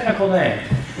has a technical name.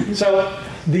 So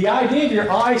the idea of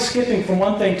your eye skipping from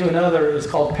one thing to another is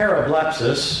called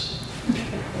parablepsis.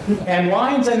 And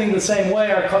lines ending the same way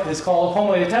is called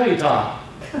homoteleuton.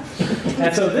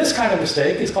 And so this kind of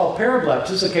mistake is called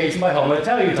parablepsis occasioned by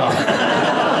homoteleuton.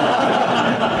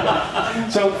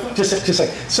 So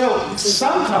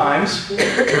sometimes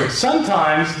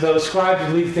those scribes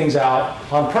would leave things out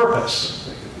on purpose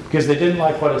because they didn't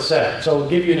like what it said. So I'll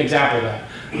give you an example of that.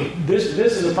 This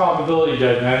is a probability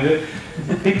judgment.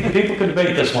 People can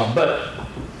debate this one, but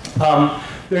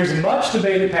There's a much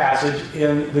debated passage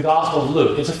in the Gospel of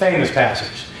Luke. It's a famous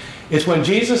passage. It's when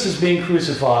Jesus is being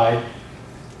crucified,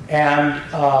 and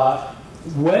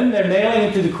when they're nailing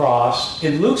him to the cross,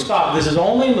 in Luke's Gospel, this is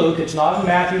only in Luke, it's not in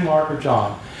Matthew, Mark, or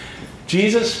John,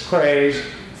 Jesus prays,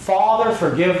 "Father,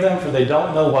 forgive them, for they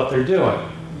don't know what they're doing."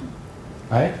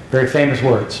 Right? Very famous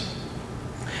words.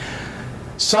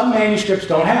 Some manuscripts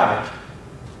don't have it.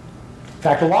 In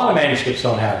fact, a lot of manuscripts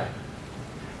don't have it.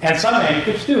 And some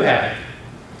manuscripts do have it.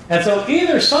 And so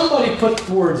either somebody put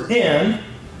the words in,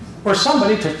 or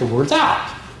somebody took the words out.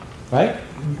 Right?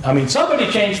 I mean, somebody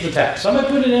changed the text. Somebody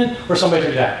put it in, or somebody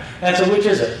took it out. And so which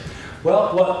is it?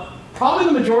 Well, what probably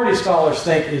the majority of scholars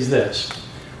think is this.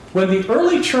 When the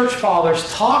early church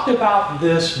fathers talked about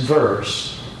this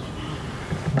verse,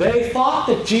 they thought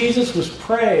that Jesus was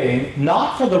praying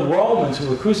not for the Romans who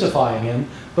were crucifying him,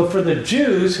 but for the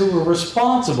Jews who were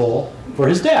responsible for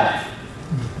his death.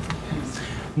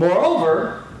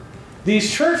 Moreover,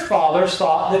 these church fathers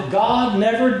thought that God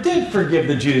never did forgive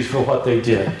the Jews for what they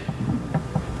did.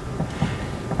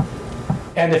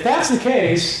 And if that's the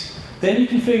case, then you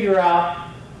can figure out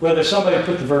whether somebody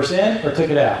put the verse in or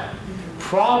took it out.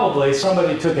 Probably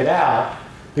somebody took it out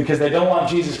because they don't want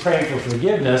Jesus praying for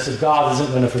forgiveness if God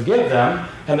isn't going to forgive them.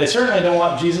 And they certainly don't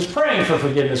want Jesus praying for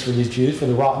forgiveness for these Jews for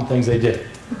the rotten things they did.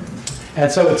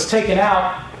 And so it's taken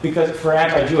out because for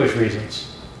anti-Jewish reasons.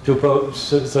 So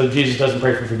Jesus doesn't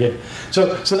pray for forgiveness.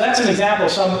 So that's an example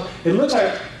of some. It looks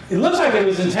like it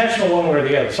was intentional one way or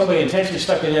the other. Somebody intentionally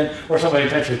stuck it in, or somebody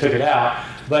intentionally took it out.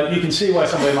 But you can see why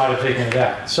somebody might have taken it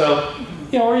out. So,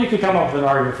 or you could come up with an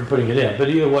argument for putting it in. But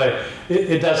either way,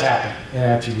 it does happen. In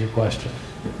answer to your question.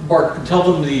 Bart, tell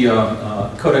them the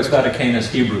Codex Vaticanus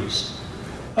Hebrews.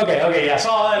 Okay, yeah.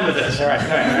 So I'll end with this. All right.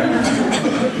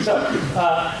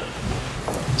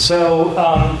 So.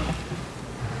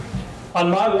 On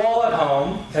my wall at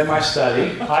home, in my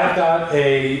study, I've got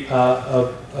a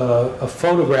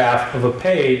photograph of a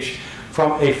page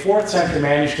from a 4th century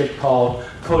manuscript called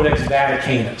Codex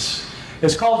Vaticanus.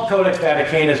 It's called Codex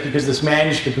Vaticanus because this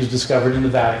manuscript was discovered in the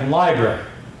Vatican Library.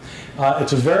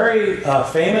 It's a very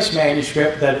famous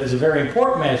manuscript that is a very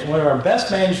important manuscript, one of our best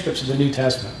manuscripts of the New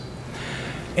Testament.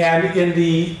 And in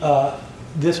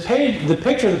this page, the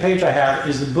picture of the page I have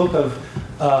is the book of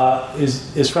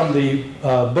is from the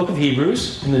book of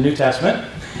Hebrews in the New Testament,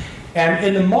 and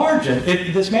in the margin,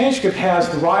 this manuscript has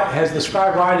the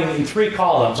scribe writing in 3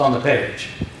 columns on the page.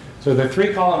 So there are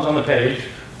 3 columns on the page,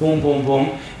 boom, boom,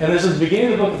 boom, and this is the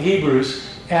beginning of the book of Hebrews.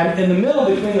 And in the middle,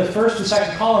 between the first and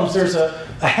second columns, there's a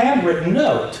handwritten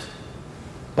note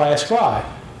by a scribe.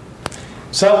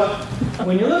 So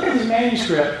when you look at this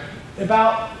manuscript,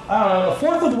 about a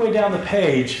fourth of the way down the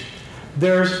page,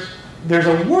 there's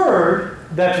a word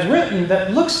that's written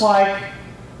that looks like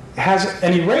has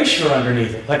an erasure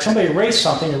underneath it, like somebody erased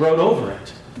something and wrote over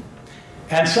it.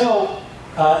 And so,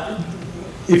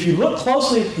 if you look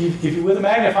closely, if you with a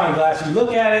magnifying glass, you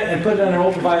look at it and put it under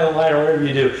ultraviolet light or whatever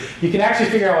you do, you can actually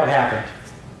figure out what happened.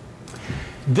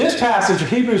 This passage of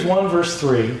Hebrews 1 verse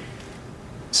 3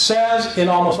 says, in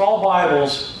almost all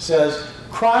Bibles, says,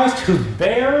 Christ who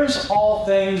bears all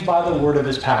things by the word of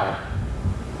his power.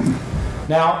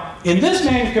 Now, in this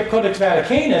manuscript, Codex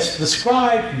Vaticanus, the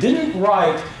scribe didn't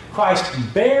write Christ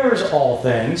bears all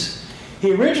things.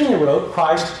 He originally wrote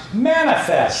Christ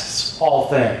manifests all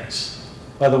things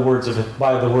by the word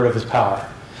of his power.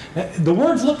 Now, the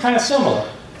words look kind of similar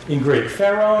in Greek,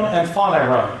 pharon and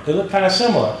phaneron. They look kind of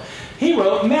similar. He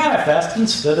wrote manifest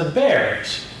instead of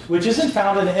bears, which isn't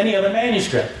found in any other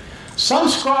manuscript. Some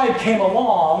scribe came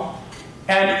along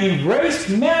and erased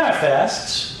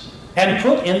manifests and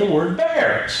put in the word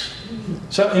bears.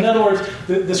 So, in other words,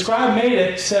 the scribe made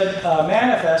it, said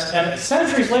manifest, and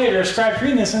centuries later, a scribe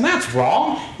reading this, and that's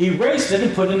wrong, erased it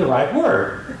and put in the right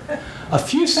word. A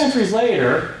few centuries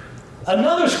later,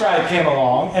 another scribe came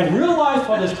along and realized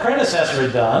what his predecessor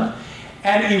had done,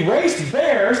 and erased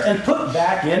bears and put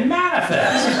back in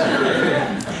manifest.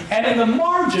 And in the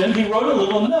margin, he wrote a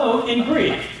little note in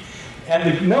Greek.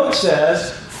 And the note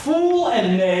says, "Fool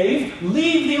and knave,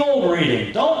 leave the old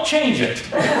reading. Don't change it."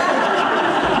 So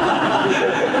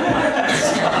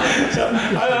I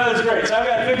thought that's great. So I've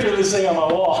got a picture of this thing on my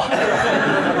wall.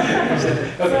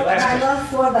 Okay,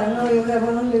 last word. I know you have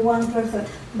only one person,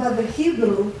 but the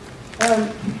Hebrew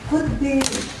could be,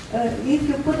 if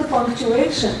you put a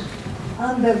punctuation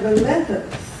under the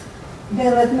letters,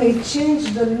 then it may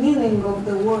change the meaning of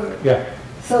the word. Yeah.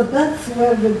 So that's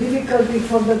where the difficulty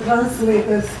for the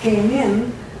translators came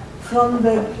in, from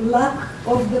the lack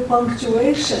of the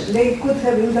punctuation. They could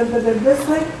have interpreted this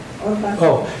way, Or Bart?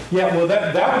 Oh, yeah, well,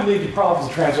 that would lead to problems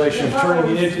of translation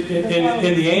turning it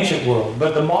in the ancient world.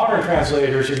 But the modern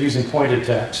translators are using pointed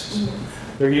texts.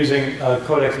 Mm-hmm. They're using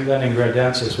Codex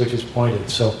Leningradensis, which is pointed.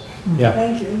 So, yeah.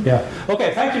 Thank you. Yeah.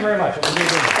 Okay, thank you very much.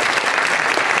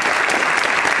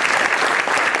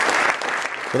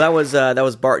 Well, that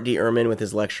was Bart D. Ehrman with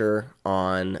his lecture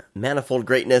on Manifold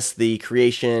Greatness, the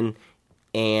Creation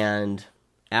and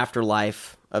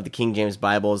Afterlife of the King James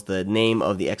Bible is the name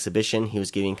of the exhibition. He was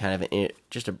giving kind of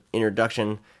just an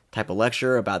introduction type of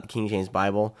lecture about the King James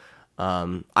Bible.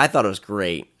 I thought it was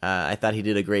great. I thought he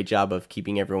did a great job of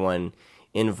keeping everyone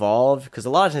involved, because a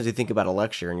lot of times you think about a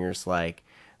lecture and you're just like,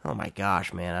 oh my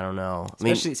gosh, man, I don't know.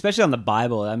 Especially on the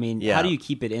Bible. I mean, yeah. How do you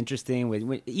keep it interesting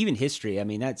with even history? I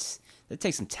mean, that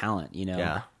takes some talent, you know.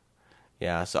 Yeah,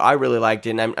 yeah. So I really liked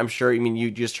it, and I'm sure. I mean,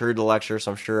 you just heard the lecture,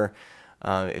 so I'm sure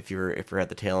if you're at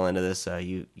the tail end of this,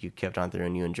 you kept on through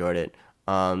and you enjoyed it.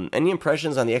 Any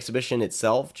impressions on the exhibition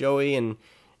itself, Joey, and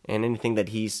anything that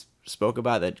he spoke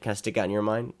about that kind of stick out in your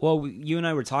mind? Well, you and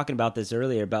I were talking about this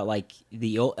earlier about like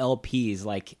the old LPs,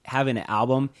 like having an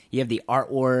album, you have the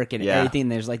artwork and everything.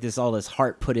 There's like all this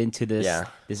heart put into this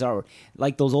artwork.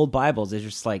 Like those old Bibles, they're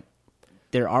just like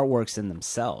they're artworks in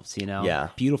themselves, you know. Yeah.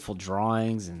 Beautiful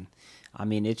drawings, and I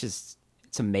mean it's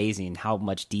amazing how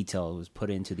much detail was put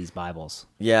into these Bibles.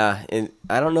 Yeah, and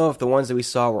I don't know if the ones that we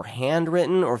saw were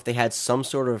handwritten or if they had some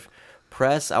sort of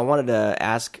press. I wanted to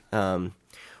ask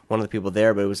one of the people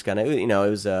there, but it was kind of, you know, it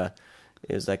was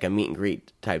like a meet and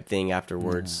greet type thing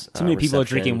afterwards. Too many people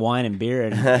drinking wine and beer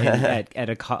at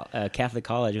a Catholic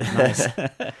college. It was nice.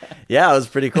 Yeah, it was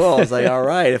pretty cool. I was like, all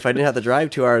right, if I didn't have to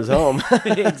drive 2 hours home,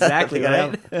 exactly,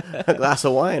 right? A glass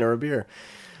of wine or a beer.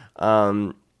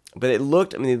 But they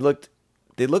looked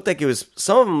like it was,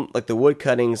 some of them, like the wood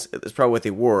cuttings, it's probably what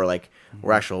they were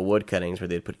actual wood cuttings where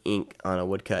they'd put ink on a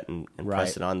woodcut and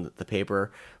press it on the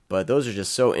paper. But those are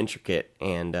just so intricate,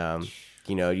 and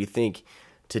you know, you think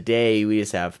today we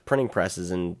just have printing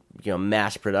presses and, you know,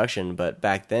 mass production, but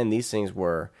back then these things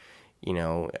were, you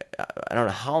know, I don't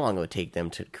know how long it would take them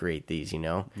to create these, you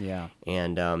know. Yeah.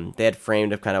 And they had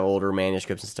framed up kind of older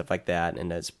manuscripts and stuff like that,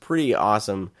 and it's a pretty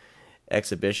awesome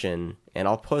exhibition. And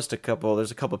I'll post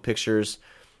there's a couple pictures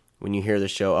when you hear the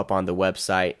show up on the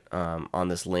website on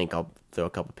this link. I'll throw a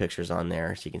couple pictures on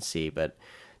there so you can see, but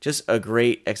just a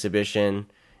great exhibition.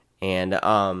 And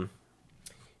I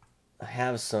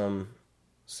have some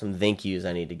thank yous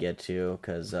I need to get to,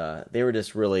 because they were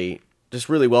just really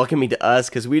welcoming to us,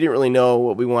 because we didn't really know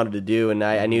what we wanted to do, and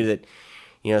I knew that,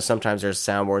 you know, sometimes there's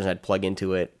soundboards and I'd plug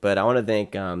into it. But I want to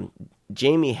thank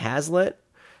Jamie Hazlitt,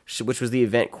 which was the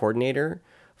event coordinator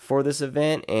for this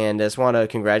event, and I just want to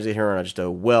congratulate her on just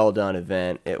a well done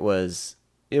event. It was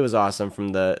awesome. From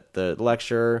the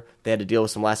lecture, they had to deal with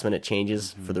some last minute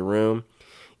changes for the room.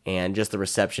 And just the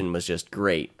reception was just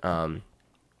great.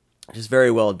 Just very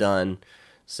well done.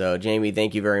 So, Jamie,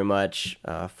 thank you very much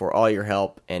for all your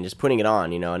help and just putting it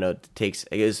on. You know, I know it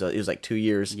was like 2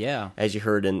 years. Yeah. As you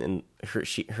heard in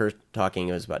her talking,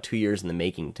 it was about 2 years in the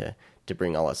making to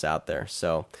bring all us out there.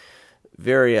 So,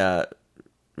 very,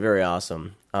 very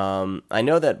awesome. I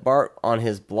know that Bart, on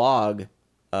his blog,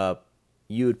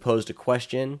 you had posed a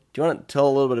question. Do you want to tell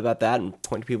a little bit about that and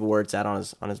point to people where it's at on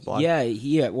his blog?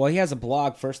 Yeah. Well, he has a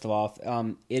blog, first of all.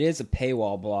 It is a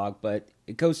paywall blog, but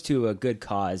it goes to a good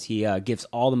cause. He gives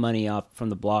all the money off from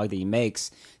the blog that he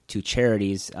makes to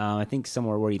charities. I think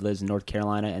somewhere where he lives in North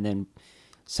Carolina, and then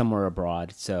somewhere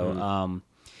abroad. So,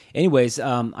 anyways,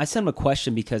 I sent him a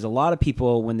question because a lot of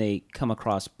people, when they come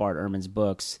across Bart Ehrman's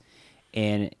books,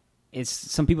 and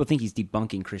some people think he's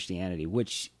debunking Christianity,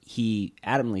 which he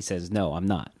adamantly says, no, I'm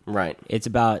not. Right. It's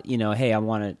about, you know, hey,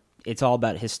 it's all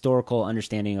about historical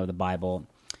understanding of the Bible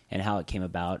and how it came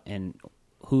about, and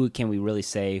who can we really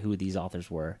say who these authors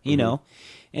were, you know?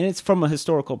 And it's from a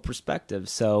historical perspective.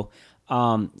 So,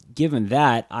 given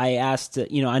that, I asked,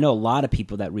 you know, I know a lot of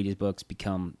people that read his books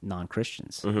become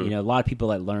non-Christians. You know, a lot of people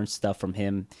that learn stuff from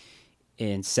him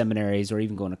in seminaries or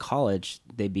even going to college,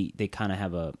 they kind of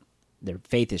have their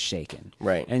faith is shaken.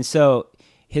 Right. And so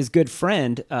his good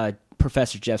friend,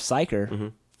 Professor Jeff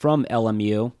Syker from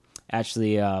LMU,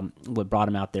 actually what brought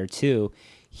him out there too.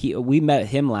 We met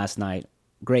him last night.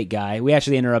 Great guy. We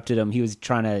actually interrupted him. He was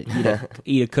trying to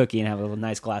eat a cookie and have a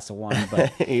nice glass of wine.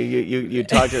 But you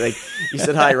talked to, you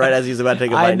said hi right as he was about to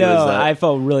take a bite. I know. I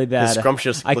felt really bad.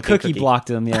 Scrumptious. I cookie blocked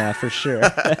him. Yeah, for sure.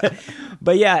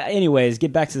 But yeah. Anyways,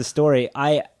 get back to the story.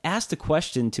 I asked a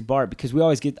question to Bart because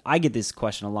I get this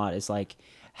question a lot. It's like,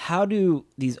 how do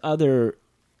these other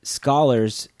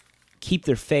scholars keep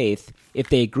their faith if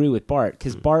they agree with Bart?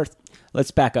 Because Bart,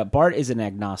 let's back up. Bart is an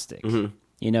agnostic.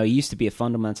 You know, he used to be a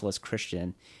fundamentalist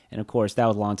Christian, and of course that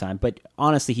was a long time. But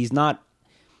honestly, he's not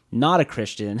a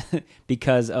Christian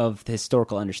because of the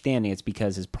historical understanding. It's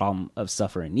because his problem of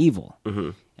suffering and evil.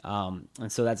 And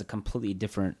so that's a completely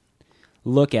different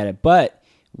look at it. But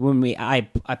when I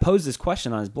posed this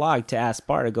question on his blog to ask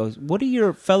Bart, it goes, what do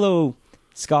your fellow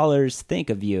scholars think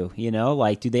of you? You know,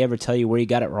 like, do they ever tell you where you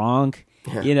got it wrong?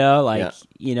 You know, like,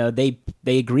 you know, they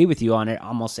agree with you on it,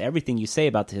 almost everything you say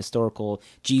about the historical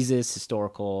Jesus,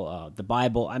 historical, the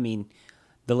Bible. I mean,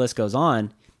 the list goes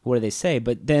on. What do they say?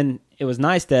 But then it was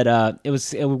nice that it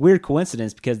was a weird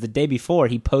coincidence because the day before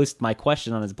he posted my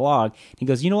question on his blog. He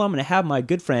goes, you know what? I'm going to have my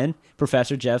good friend,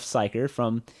 Professor Jeff Syker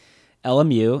from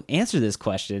LMU, answer this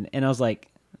question. And I was like,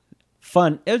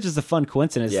 fun. It was just a fun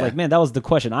coincidence. Like, man, that was the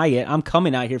question I get. I'm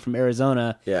coming out here from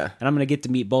Arizona, and I'm going to get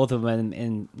to meet both of them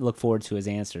and look forward to his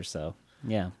answer. So,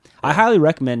 yeah. I highly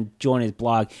recommend joining his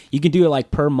blog. You can do it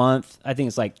like per month. I think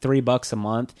it's like $3 a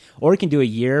month, or you can do a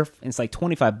year. And it's like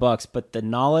 $25. But the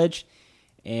knowledge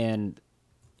and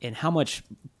how much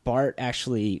Bart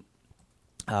actually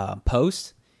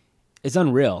posts is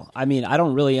unreal. I mean, I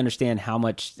don't really understand how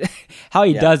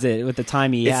he does it with the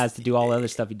time he has to do all the other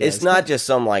stuff he does. It's not just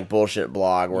some like bullshit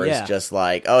blog where it's just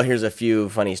like, oh, here's a few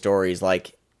funny stories.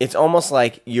 Like, it's almost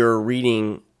like you're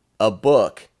reading a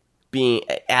book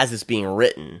as it's being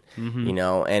written, you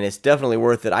know, and it's definitely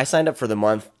worth it. I signed up for the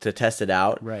month to test it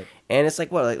out, right? And it's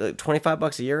like what, like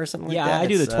 $25 a year or something like that. Yeah, I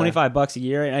do the $25 a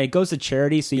year, and it goes to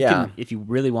charity, so you can, if you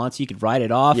really want to, you could write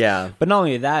it off. Yeah, but not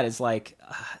only that, it's like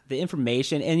the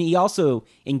information, and he also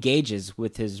engages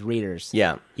with his readers.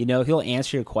 Yeah, you know, he'll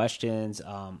answer your questions.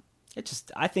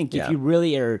 I think if you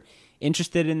really are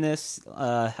interested in this,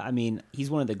 I mean, he's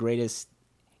one of the greatest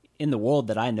in the world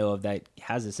that I know of that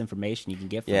has this information you can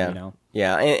get from, you know.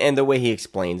 Yeah, and the way he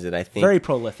explains it, I think, very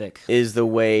prolific is the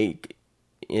way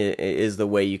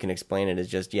you can explain it. Is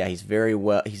just he's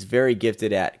very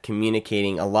gifted at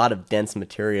communicating a lot of dense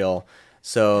material.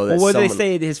 So well, what do they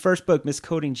say? His first book,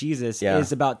 Misquoting Jesus,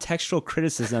 is about textual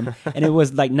criticism, and it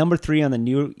was like number 3 on the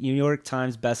New York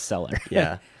Times bestseller.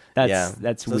 Yeah.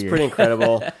 That's so weird. It's pretty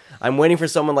incredible. I'm waiting for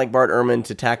someone like Bart Ehrman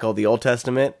to tackle the Old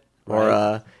Testament,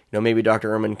 or you know, maybe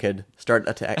Dr. Ehrman could start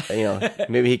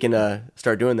maybe he can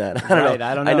start doing that. I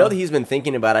don't know. I know that he's been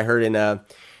thinking about. I've heard in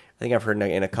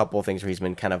a couple of things where he's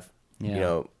been kind of you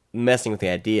know, messing with the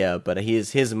idea, but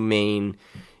his main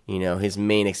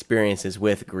experience is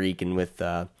with Greek and with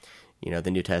you know,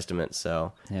 the New Testament.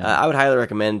 So I would highly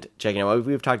recommend checking it out.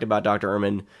 We've talked about Dr.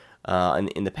 Ehrman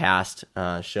in the past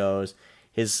shows.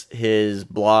 His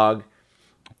blog.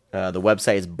 The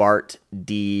website is Bart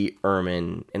D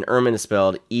Ehrman, and Ehrman is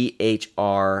spelled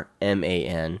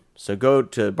Ehrman. So go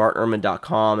to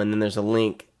bartehrman.com, and then there's a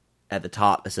link at the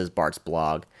top that says Bart's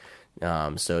blog.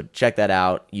 So check that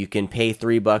out. You can pay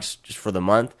 $3 just for the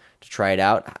month to try it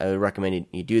out. I would recommend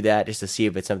you do that just to see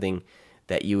if it's something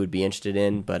that you would be interested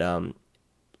in. But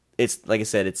it's like I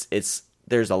said, it's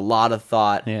there's a lot of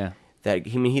thought. Yeah. That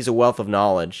he's a wealth of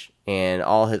knowledge, and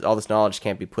all this knowledge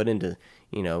can't be put into,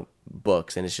 you know,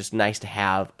 books, and it's just nice to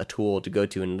have a tool to go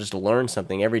to and just learn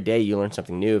something. Every day you learn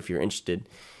something new if you're interested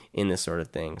in this sort of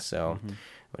thing. So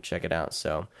we'll check it out.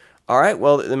 So, all right.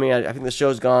 Well, I think the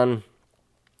show's gone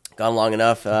long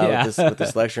enough with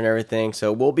this lecture and everything.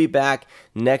 So we'll be back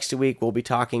next week. We'll be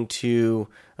talking to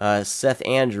Seth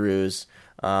Andrews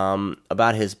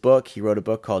about his book. He wrote a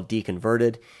book called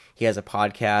Deconverted. He has a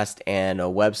podcast and a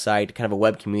website, kind of a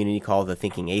web community called The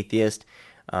Thinking Atheist.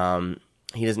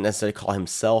 He doesn't necessarily call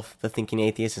himself the Thinking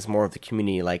Atheist. It's more of the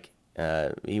community. Like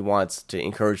he wants to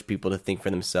encourage people to think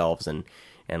for themselves and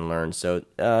learn. So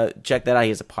check that out. He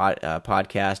has a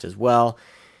podcast as well.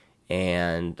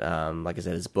 And like I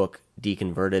said, his book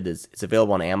Deconverted it's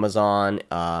available on Amazon.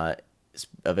 It's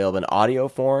available in audio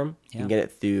form. You can get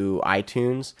it through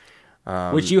iTunes.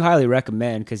 Which you highly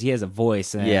recommend because he has a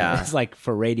voice. And it's like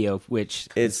for radio, which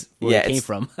is where it came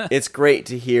from. It's great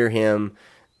to hear him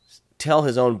tell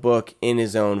his own book in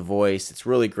his own voice. It's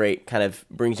really great. Kind of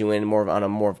brings you in on a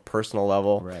more personal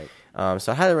level. Right.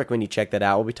 So I highly recommend you check that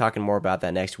out. We'll be talking more about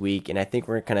that next week, and I think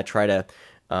we're going to try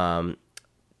to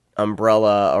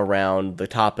umbrella around the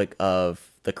topic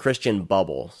of the Christian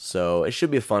bubble. So it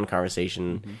should be a fun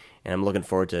conversation, and I'm looking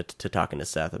forward to talking to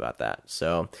Seth about that.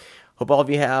 So hope all of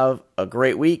you have a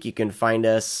great week. You can find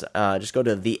us, just go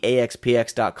to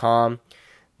theaxpx.com.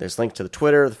 There's links to the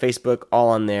Twitter, the Facebook, all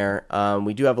on there.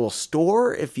 We do have a little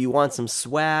store if you want some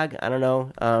swag. I don't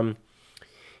know.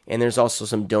 And there's also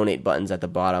some donate buttons at the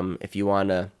bottom if you want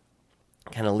to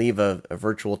kind of leave a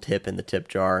virtual tip in the tip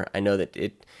jar. I know that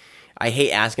I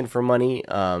hate asking for money,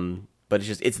 but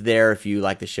it's there if you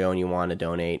like the show and you want to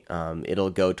donate. It'll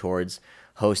go towards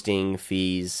hosting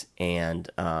fees, and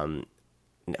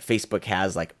Facebook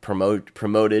has like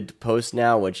promoted posts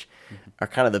now, which are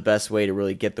kind of the best way to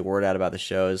really get the word out about the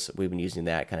shows. We've been using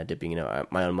that, kind of dipping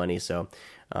my own money, so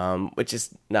which is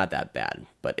not that bad.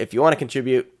 But if you want to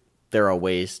contribute, there are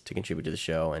ways to contribute to the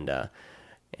show, and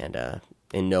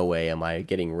in no way am I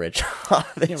getting rich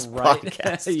off this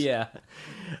podcast. Yeah.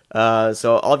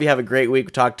 So all of you have a great week.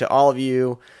 We'll talk to all of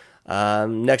you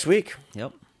next week.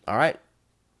 Yep. All right.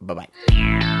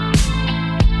 Bye-bye.